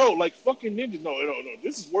fucking ninjas. No.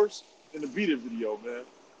 This is worse than the Beat It video, man.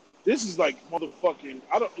 This is like motherfucking.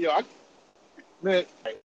 Man,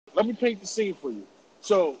 let me paint the scene for you.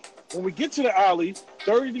 So when we get to the alley,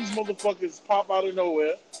 30 of these motherfuckers pop out of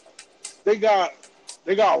nowhere. They got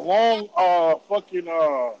long fucking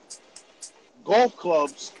golf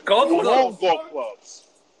clubs. Long golf clubs.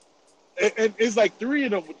 And it's like 3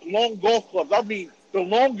 of them with long golf clubs. I mean, the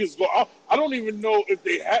longest golf. I don't even know if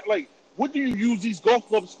they had what do you use these golf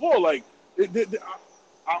clubs for?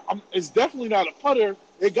 It's definitely not a putter.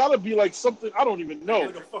 It gotta be like something I don't even know.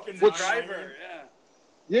 Like a fucking Which- driver, yeah.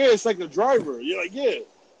 Yeah, it's like a driver. You're like, yeah.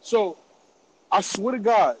 So I swear to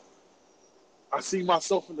God, I see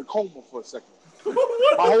myself in the coma for a second. My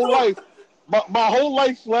whole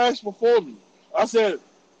life flashed before me. I said,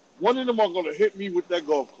 one of them are gonna hit me with that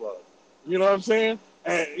golf club. You know what I'm saying?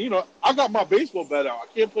 And I got my baseball bat out. I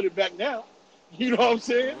can't put it back now. You know what I'm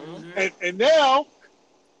saying? Mm-hmm. And now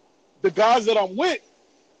the guys that I'm with,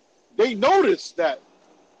 they noticed that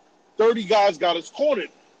 30 guys got us cornered.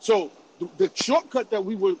 So the shortcut that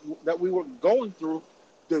we were going through,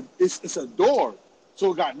 it's a door,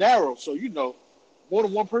 so it got narrow. So more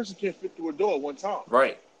than one person can't fit through a door at one time.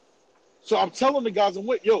 Right. So I'm telling the guys I'm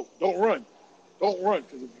with, yo, don't run,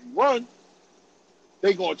 because if you run,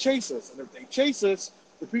 they gonna chase us, and if they chase us,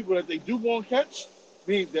 the people that they do gonna catch,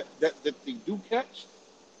 mean that they do catch,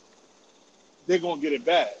 they're gonna get it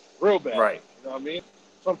bad, real bad. Right. You know what I mean?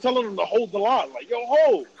 So I'm telling them to hold the line, like, yo,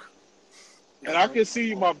 hold. And I can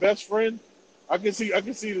see my best friend. I can see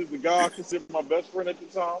the guy I consider my best friend at the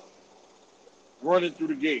time running through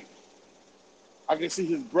the gate. I can see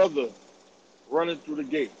his brother running through the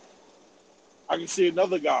gate. I can see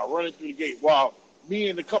another guy running through the gate while me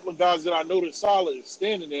and a couple of guys that I know that's solid is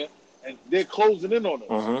standing there and they're closing in on us.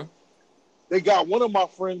 Mm-hmm. They got one of my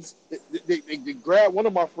friends. They grab one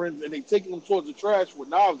of my friends and they taking him towards the trash with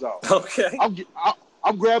knives out. Okay.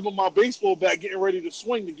 I'm grabbing my baseball bat, getting ready to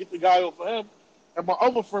swing to get the guy off of him, and my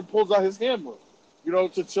other friend pulls out his hammer,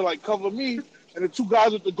 to cover me. And the 2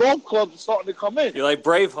 guys with the golf clubs are starting to come in, You're like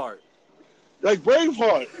Braveheart. like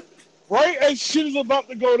Braveheart. Right as shit is about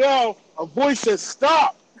to go down, a voice says,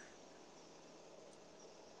 "Stop!"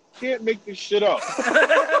 Can't make this shit up.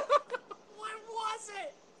 What was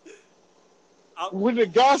it? when the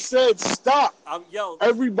guy said stop, Yo,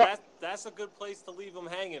 everybody. that's a good place to leave him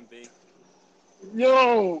hanging, B.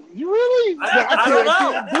 Yo, you really? I don't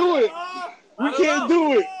know. Can't do it. We can't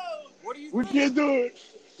do it. What do you We think? can't do it.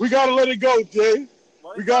 We gotta let it go, Jay.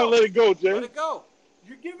 We gotta let it go, Jay. Let it go.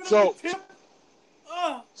 You're giving So- him a tip.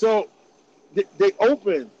 Oh. So they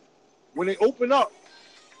open. When they open up,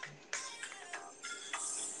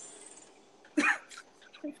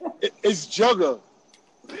 it's Jugger.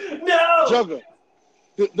 No! Jugger.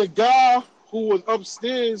 The guy who was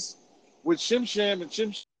upstairs with Shim Sham and Shim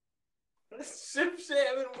Shim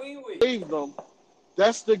Sham and Wee Wee. saved them.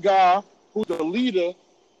 That's the guy who's the leader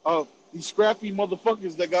of these scrappy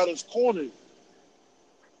motherfuckers that got us cornered.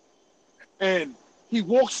 And he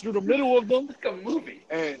walks through the middle of them. Like a movie.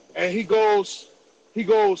 And he goes,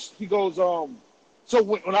 so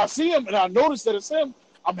when I see him and I notice that it's him,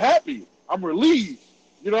 I'm happy. I'm relieved.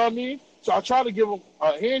 You know what I mean? So I try to give him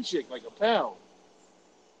a handshake, like a pound.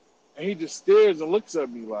 And he just stares and looks at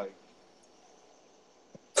me like,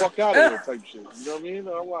 fuck out of here type shit. You know what I mean? And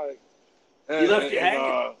I'm like, He left you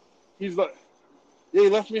hanging? He's like, yeah, he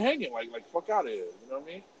left me hanging, like fuck out of here. You know what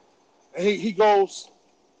I mean? And he goes,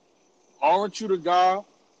 aren't you the guy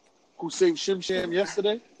who saved Shim Sham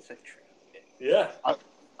yesterday? Yeah.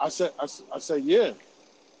 I said, yeah.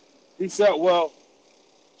 He said, well,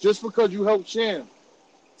 just because you helped Sham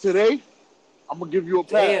today, I'm gonna give you a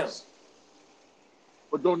pass. Damn.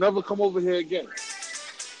 But don't never come over here again.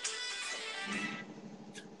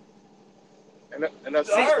 And that's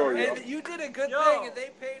the story. And you did a good Yo. thing, and they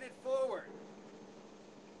paid it forward.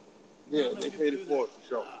 Yeah, they paid it for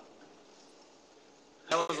sure.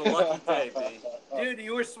 That was a lucky day, B. Dude,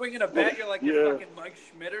 you were swinging a bat. You're like you're fucking Mike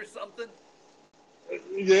Schmidt or something.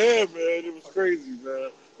 Yeah, man, it was crazy, man.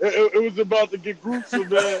 It was about to get gruesome,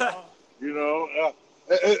 man. You know,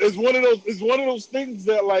 it's one of those things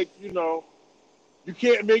that, like, you know, you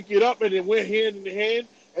can't make it up, and it went hand in hand.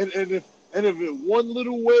 And if it one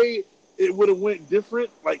little way, it would have went different,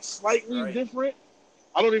 like slightly different.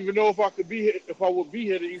 I don't even know if I could be here, if I would be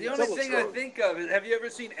here to even The tell only a thing I story. think of is, have you ever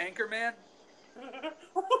seen Anchorman?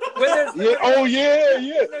 Yeah, oh yeah.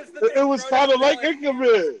 It was kind of like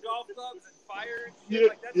Anchorman. Golf clubs and fire and Yeah, shit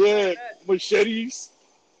like that. yeah, machetes.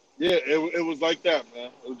 Yeah, it was like that,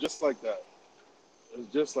 man. It was just like that. It was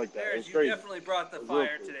just like that. It There, was you crazy. definitely brought the It was real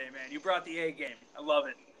fire cool. today, man. You brought the A game. I love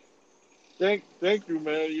it. Thank you,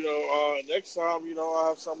 man. You know, next time, you know, I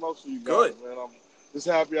have something else for you guys, Good. man. I'm just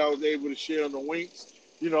happy I was able to share on the Winks.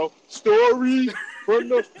 You know, story from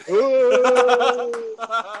the hood.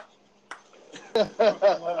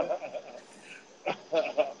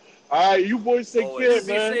 All right, you boys take Always. care,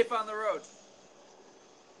 Be man. safe on the road.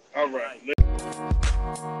 All right.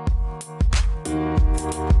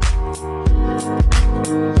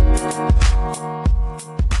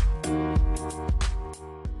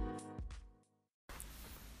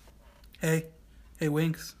 Hey,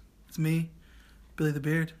 Winks. It's me, Billy the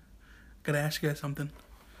Beard. Gotta ask you guys something.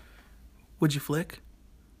 Would you flick?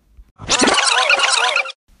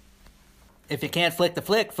 If you can't flick the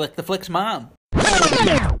flick's mom.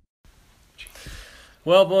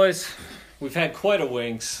 Well, boys, we've had quite a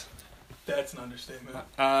Winks. That's an understatement.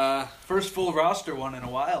 First full roster one in a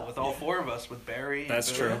while with all four of us, with Barry. That's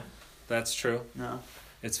and true. That's true. No.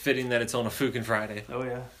 It's fitting that it's on a Fukin Friday. Oh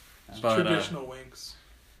yeah. But, Traditional Winks.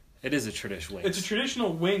 it is a traditional Winks. It's a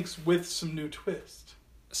traditional Winks with some new twist.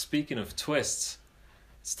 Speaking of twists,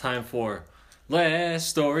 it's time for last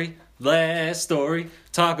story. Last story.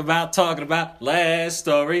 Talking about last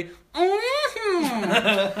story.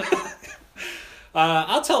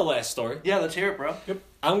 I'll tell last story. Yeah, let's hear it, bro.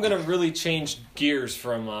 I'm gonna really change gears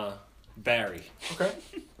from Barry. Okay.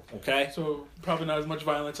 Okay? So probably not as much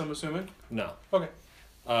violence, I'm assuming. No. Okay.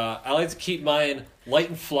 I like to keep mine light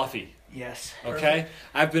and fluffy. Yes. Okay?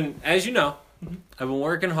 I've been, as you know, I've been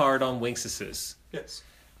working hard on Winkses. Yes.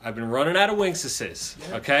 I've been running out of Winkses.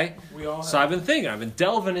 Yeah. Okay? We all So have. I've been thinking, I've been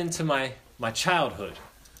delving into my childhood.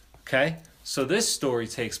 Okay? So this story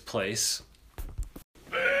takes place,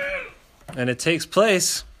 and it takes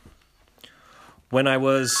place when I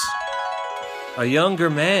was a younger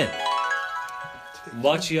man.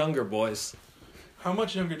 Much younger, boys. How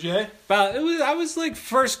much younger, Jay? I was like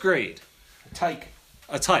first grade. Tyke.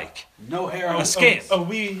 A tyke. No hair A on. scamp. A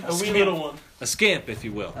wee scamp. little one. A scamp, if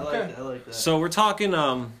you will. I like that. I like that. So we're talking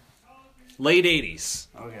late 80s.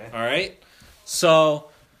 Okay. All right? So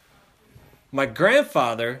my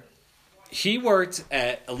grandfather, he worked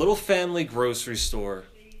at a little family grocery store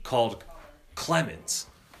called Clemens,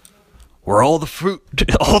 where all the fruit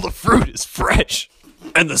is fresh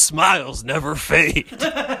and the smiles never fade.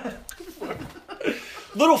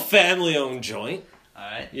 Little family-owned joint, All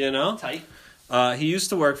right. you know? Tight. He used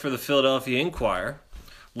to work for the Philadelphia Inquirer,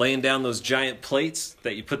 laying down those giant plates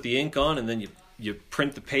that you put the ink on, and then you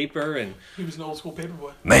print the paper. And He was an old school paper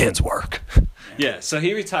boy. man's work. Yeah, so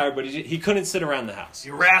he retired, but he couldn't sit around the house.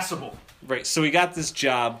 Irascible. Right, so he got this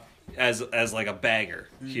job as like a bagger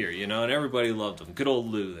here, you know, and everybody loved him. Good old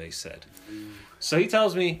Lou, they said. So he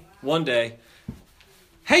tells me one day,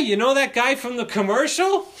 hey, you know that guy from the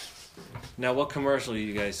commercial? Now, what commercial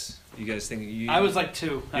you guys think? I was like 2.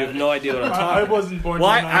 You have no idea what I'm talking I about. wasn't born.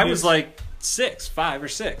 Well, in the I 90s. was like 5 or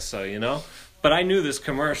 6, so, you know. But I knew this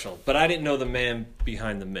commercial, but I didn't know the man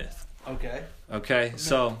behind the myth. Okay. Okay,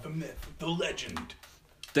 so the myth, the legend.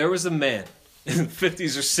 there was a man in the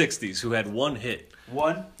 50s or 60s who had one hit.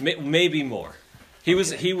 One. Maybe more. He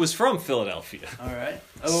was from Philadelphia. All right.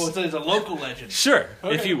 Oh, so he's a local legend. Sure,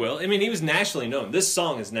 if Okay. you will. I mean, he was nationally known. This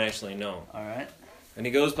song is nationally known. All right. And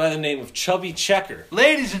he goes by the name of Chubby Checker.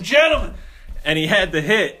 Ladies and gentlemen. And he had the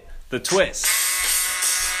hit, The Twist.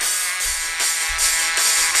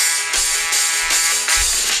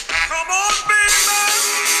 Come on, baby.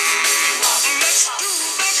 Let's do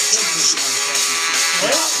the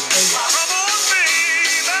Come on, baby.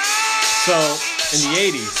 So, in the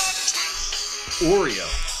 80s, Oreo,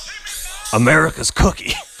 America's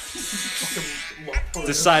cookie,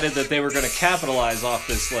 decided that they were going to capitalize off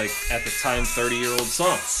this, like, at the time, 30-year-old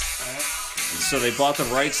song. So they bought the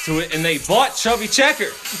rights to it, and they bought Chubby Checker.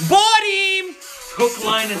 Bought him! Hook,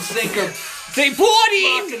 line, and sinker. They bought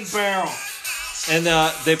him! Fucking barrel. And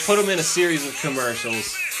they put him in a series of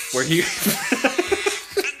commercials where he...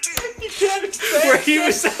 where he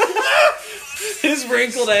was... his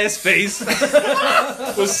wrinkled ass face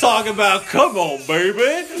was talking about, come on,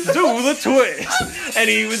 baby, do the twist. And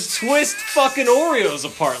he would twist fucking Oreos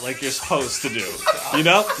apart like you're supposed to do. You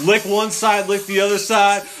know? Lick one side, lick the other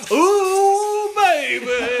side. Ooh, baby,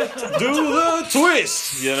 do the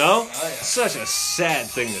twist. You know? Such a sad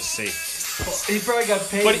thing to see. He probably got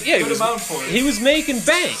paid But yeah, a good amount for it. he was making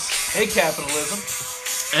bank. Hey, capitalism.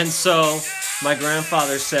 And so my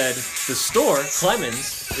grandfather said the store,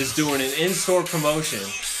 Clemens, is doing an in-store promotion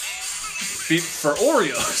for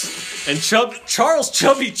Oreos. And Charles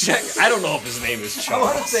Chubby Checker, I don't know if his name is I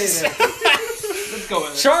want to Charles. say that. Let's go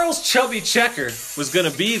with it. Charles Chubby Checker was going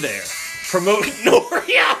to be there promoting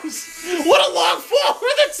Oreos. What a long fall for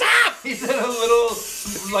the top! He did a little,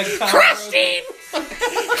 like, Crusty!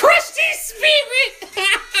 Crusty spirit!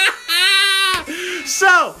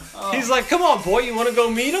 So, he's like, come on, boy, you want to go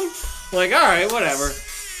meet him? I'm like, all right, whatever.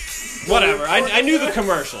 Whatever. I knew the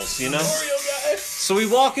commercials, you know? So we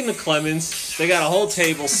walk into Clemens. They got a whole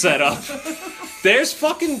table set up. There's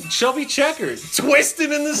fucking Chubby Checker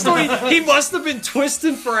twisting in the store. He must have been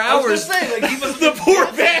twisting for I was hours. gonna say, like, he must The poor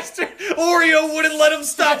bastard. Oreo wouldn't let him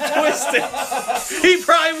stop twisting. He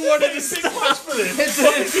probably wanted to stop. It's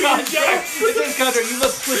in his contract. It's in his contract. You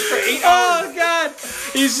must twist for 8 hours. Oh God!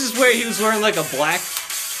 He was wearing like a black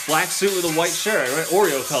suit with a white shirt, right?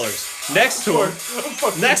 Oreo colors. Next to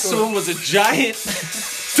him was a giant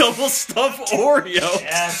double stuffed Oreo.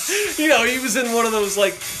 Yes. You know, he was in one of those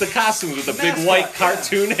like the costumes with the big Mascot, white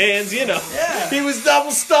cartoon hands. You know, Yeah. he was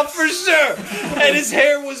double stuffed for sure, and his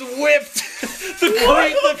hair was whipped. The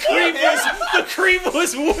cream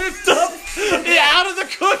was whipped up out of the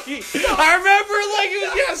cookie. I remember it like it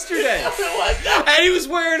was yesterday. And he was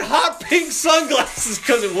wearing hot pink sunglasses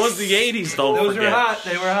because it was the 80s. Don't Those forget. were hot.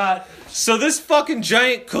 They were hot. So this fucking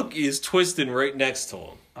giant cookie is twisting right next to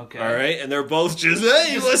him. Okay. All right, and they're both just,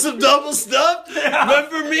 hey, you want some double stuffed?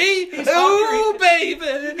 Remember me? Ooh,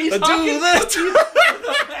 baby. He's Do hungry. that.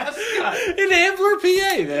 In Ambler,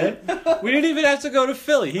 PA, man. We didn't even have to go to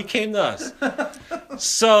Philly. He came to us.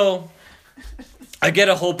 So I get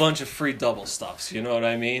a whole bunch of free double stuffs. You know what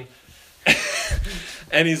I mean?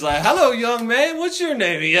 And he's like, hello, young man, what's your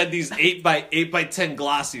name? He had these 8x10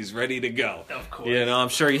 glossies ready to go. Of course. You know, I'm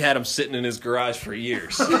sure he had them sitting in his garage for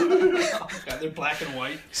years. God, they're black and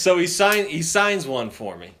white. So he signs one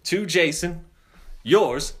for me. To Jason,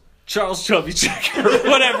 yours, Charles Chubby Checker.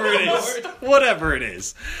 Whatever it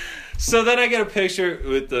is. So then I get a picture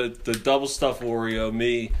with the double stuffed Oreo,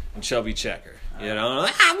 me, and Chubby Checker. You know, and I'm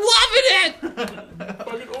like, I'm loving it!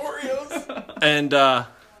 Fucking Oreos. And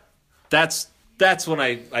that's when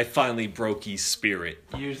I finally broke his spirit.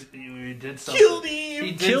 You did something. Killed him.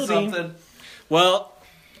 He did Killed him. something. Well,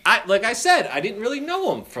 like I said, I didn't really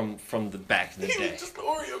know him from the back in the day. Just the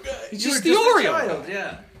Oreo guy. He's You just were the a Oreo. child,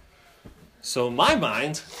 yeah. So in my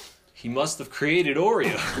mind, he must have created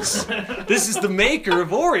Oreos. This is the maker of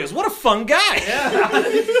Oreos. What a fun guy.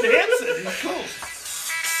 He's dancing. He's cool.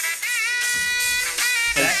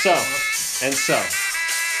 And so,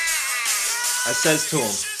 I says to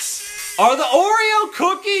him, Are the Oreo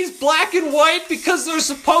cookies black and white because they're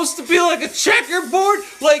supposed to be like a checkerboard,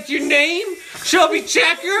 like your name, Chubby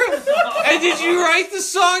Checker? And did you write the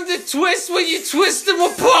song to twist when you twist them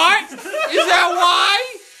apart? Is that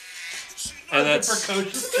why? And that's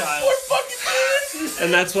Precocious child.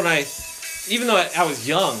 and that's when even though I was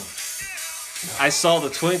young, I saw the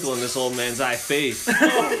twinkle in this old man's eye face,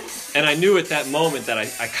 and I knew at that moment that I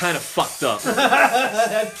kind of fucked up.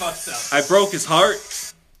 That fucked up. I broke his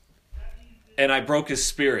heart, and I broke his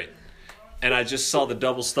spirit, and I just saw the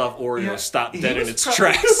double stuffed Oreo stop dead in its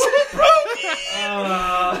tracks.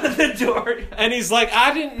 The door. And he's like,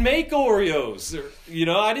 I didn't make Oreos.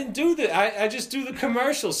 I didn't do that. I just do the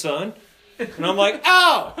commercial, son. And I'm like,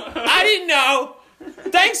 oh, I didn't know.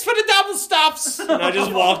 Thanks for the double stuffs. And I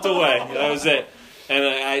just walked away. That was it. And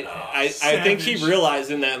I think he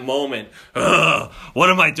realized in that moment, what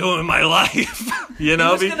am I doing in my life? He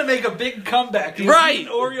was going to make a big comeback. He was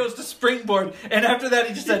eating Oreos to springboard. And after that,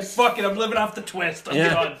 he just said, fuck it, I'm living off the twist. I'm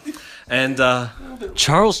done. And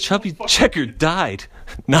Charles Chubby Checker died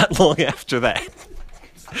not long after that.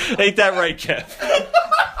 Ain't that right, Kev?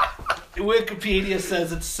 Wikipedia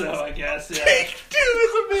says it's so, I guess. Yeah. Dude,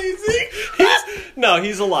 it's amazing.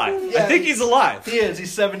 He's alive. Yeah, I think he's alive. He is.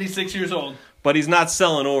 He's 76 years old. But he's not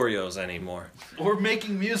selling Oreos anymore. Or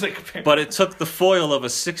making music, apparently. But it took the foil of a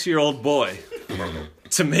 6-year-old boy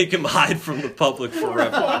to make him hide from the public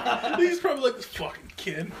forever. He's probably like this fucking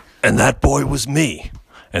kid. And that boy was me.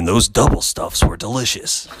 And those double stuffs were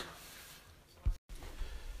delicious.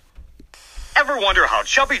 Ever wonder how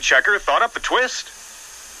Chubby Checker thought up the twist?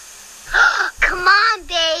 Come on,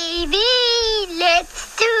 baby.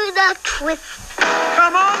 Let's do the twist.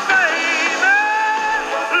 Come on, baby,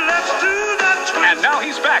 let's do the twist. And now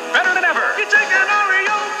he's back, better than ever. You take an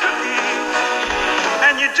Oreo cookie,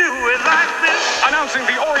 and you do it like this. Announcing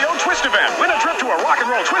the Oreo Twist event. Win a trip to a rock and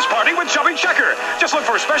roll twist party with Chubby Checker. Just look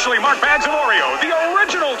for specially marked bags of Oreo, the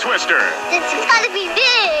original Twister. This is gonna be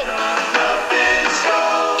big.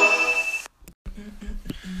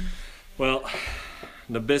 Well,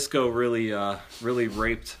 Nabisco really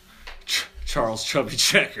raped Charles Chubby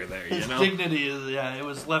Checker there, His dignity it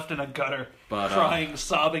was left in a gutter, But, crying,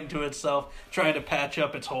 sobbing to itself, trying to patch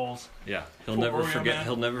up its holes. Yeah, Poor Oreo man.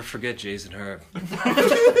 He'll never forget Jason Herb.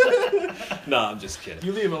 No, I'm just kidding.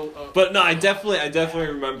 You leave a But no, I definitely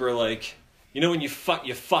remember, like, when you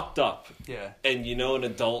fucked up, Yeah. and an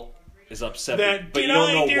adult is upset, That, but you did don't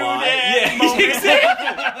I know do why. that Yeah, exactly.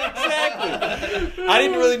 I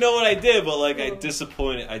didn't really know what I did, but like I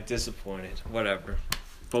disappointed. Whatever.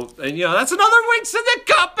 But and that's another Winks in the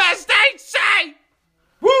Cup, as they say.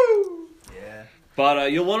 Woo! Yeah.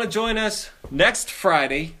 But you'll want to join us next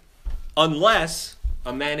Friday, unless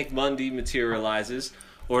a Manic Monday materializes,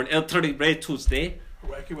 or an El Terrible Tuesday,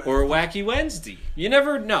 wacky way. or a Wacky Wednesday. You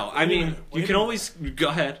never know. I mean, you can always go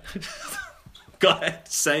ahead. Go ahead,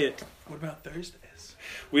 say it. What about Thursdays?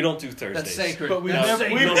 We don't do Thursdays. That's sacred. But we've That's never,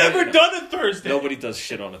 sacred. we've never done a Thursday. Nobody does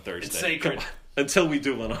shit on a Thursday. It's sacred. Come on. Until we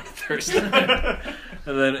do one on a Thursday. and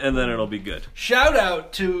then it'll be good. Shout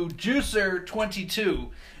out to Juicer22,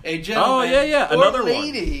 a gentleman Oh, yeah, or another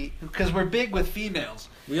lady, because we're big with females.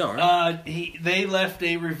 We are. They left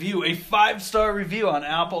a review, a 5-star review on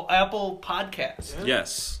Apple Podcasts.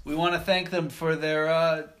 Yes. We want to thank them for their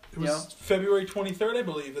It was February 23rd, I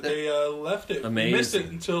believe, that they left it. Amazing. We missed it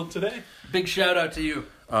until today. big shout out to you.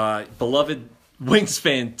 Beloved Wings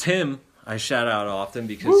fan Tim, I shout out often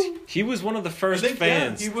because he was one of the first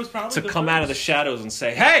fans he was probably to come out of the shadows and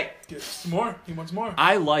say, "Hey, Get some more. He wants more.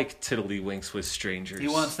 I like Tiddlywinks with strangers." He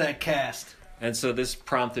wants that cast. And so this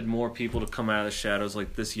prompted more people to come out of the shadows,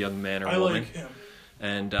 like this young man or I woman, like him.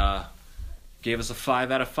 and gave us a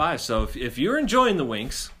 5 out of 5. So if you're enjoying the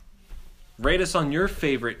Winks, rate us on your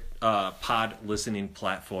favorite pod listening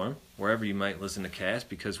platform, wherever you might listen to Cast,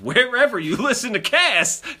 because wherever you listen to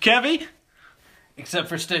Cast, Kevy, Except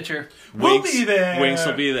for Stitcher. We'll be there. Winks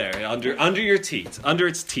will be there under your teat, under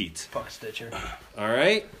its teat. Fuck Stitcher. All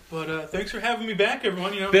right, But thanks for having me back,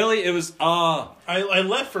 everyone. Billy. It was I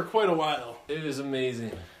left for quite a while. it was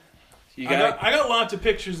amazing. You I got lots of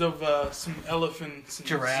pictures of some elephants and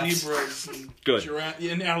Giraffes. zebras and Good.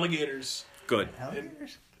 and alligators. Good.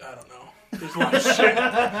 Alligators? I don't know. There's a lot of shit.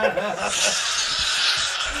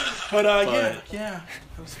 But yeah,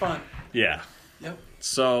 it was fun. Yeah. Yep.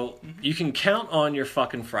 So you can count on your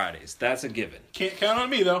fucking Fridays. That's a given. Can't count on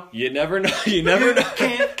me though. You never know. You never know.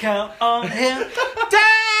 Can't count on him.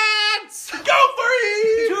 Dance! Go for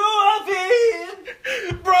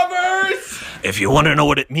it, brothers. If you want to know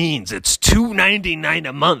what it means, it's $2.99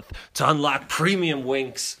 a month to unlock premium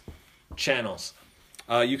Winks channels.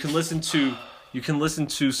 You can listen to You can listen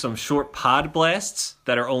to some short pod blasts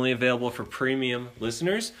that are only available for premium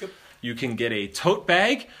listeners. Yep. You can get a tote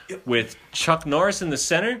bag with Chuck Norris in the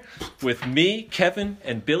center, with me, Kevin,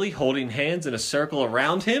 and Billy holding hands in a circle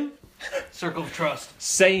around him, Circle of trust.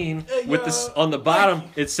 saying with this on the bottom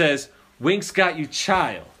it says, "Winks got you,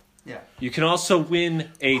 child." Yeah. You can also win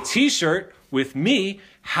a T-shirt with me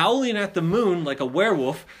howling at the moon like a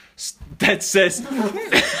werewolf that says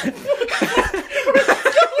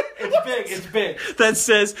It's big. that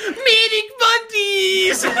says "Meeting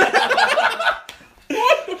Bundies."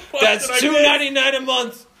 That's $2.99 a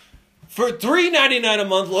month. For $3.99 a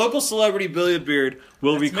month, local celebrity Billiard Beard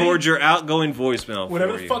will record your outgoing voicemail.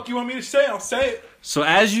 Whatever for the you. fuck you want me to say, I'll say it. So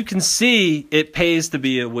as you can see, it pays to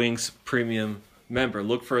be a Winks premium member.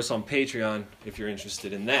 Look for us on Patreon if you're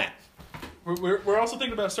interested in that. We're also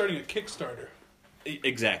thinking about starting a Kickstarter.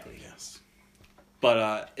 Exactly. Yes.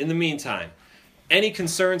 But in the meantime, any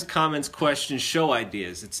concerns, comments, questions, show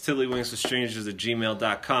ideas, it's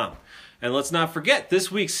tiddlywinkswithstrangers@gmail.com. And let's not forget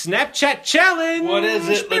this week's Snapchat challenge. What is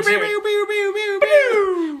it? Let's hear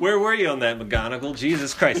it. Where were you on that, McGonagall?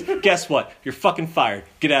 Jesus Christ. Guess what? You're fucking fired.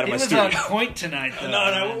 Get out of He my was studio. on point tonight, though.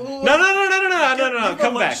 No. No.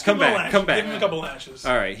 Come back. Give him a couple lashes.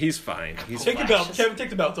 All right, he's fine. Take the belt. Kevin,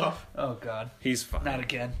 take the belt off. Oh, God. He's fine. Not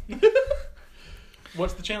again.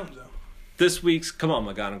 What's the challenge, though? This week's, come on,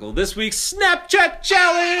 McGonagall. This week's Snapchat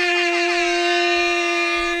challenge.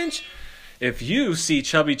 If you see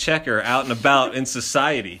Chubby Checker out and about in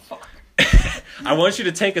society, I want you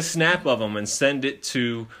to take a snap of him and send it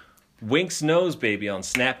to Winks Nose Baby on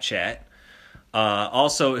Snapchat.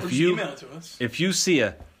 Also, if you email it to us. If you see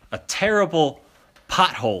a terrible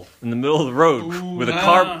pothole in the middle of the road with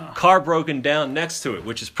a car broken down next to it,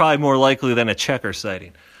 which is probably more likely than a Checker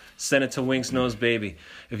sighting, send it to Winks Nose Baby.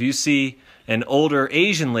 If you see an older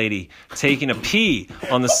Asian lady taking a pee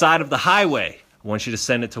on the side of the highway, I want you to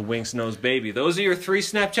send it to Winks Nose Baby. Those are your 3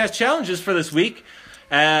 Snapchat challenges for this week.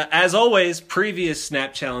 As always, previous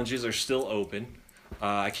Snap challenges are still open.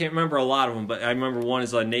 I can't remember a lot of them, but I remember one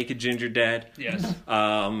is Naked Ginger Dad. Yes.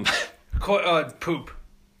 Poop.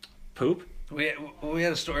 Poop? We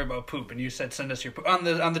had a story about poop, and you said send us your poop on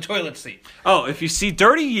the toilet seat. Oh, if you see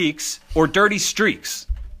dirty yeeks or dirty streaks,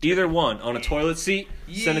 either one on a toilet seat,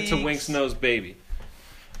 send it to Winks Nose Baby.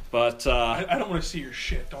 But I don't want to see your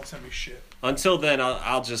shit. Don't send me shit. Until then,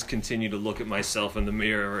 I'll just continue to look at myself in the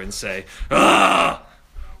mirror and say, "Ah,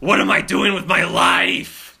 what am I doing with my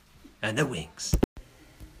life?" And the Winks.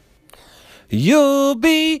 You'll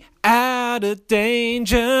be out of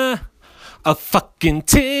danger. A fucking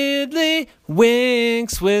tiddly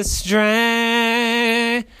Winks with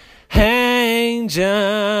strangers.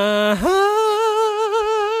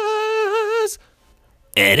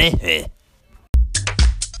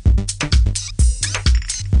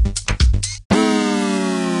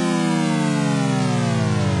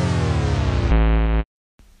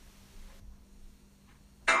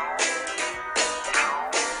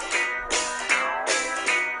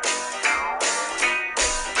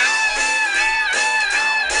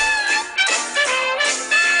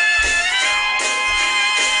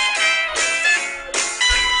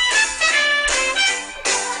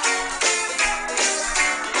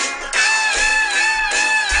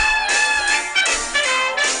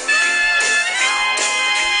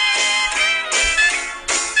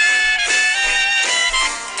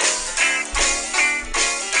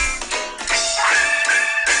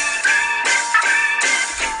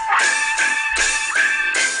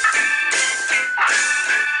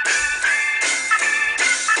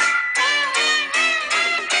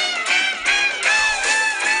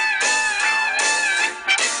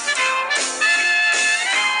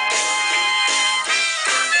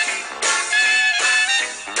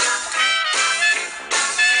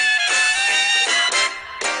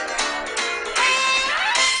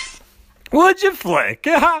 Would you flick?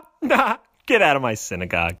 Get out of my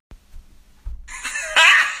synagogue.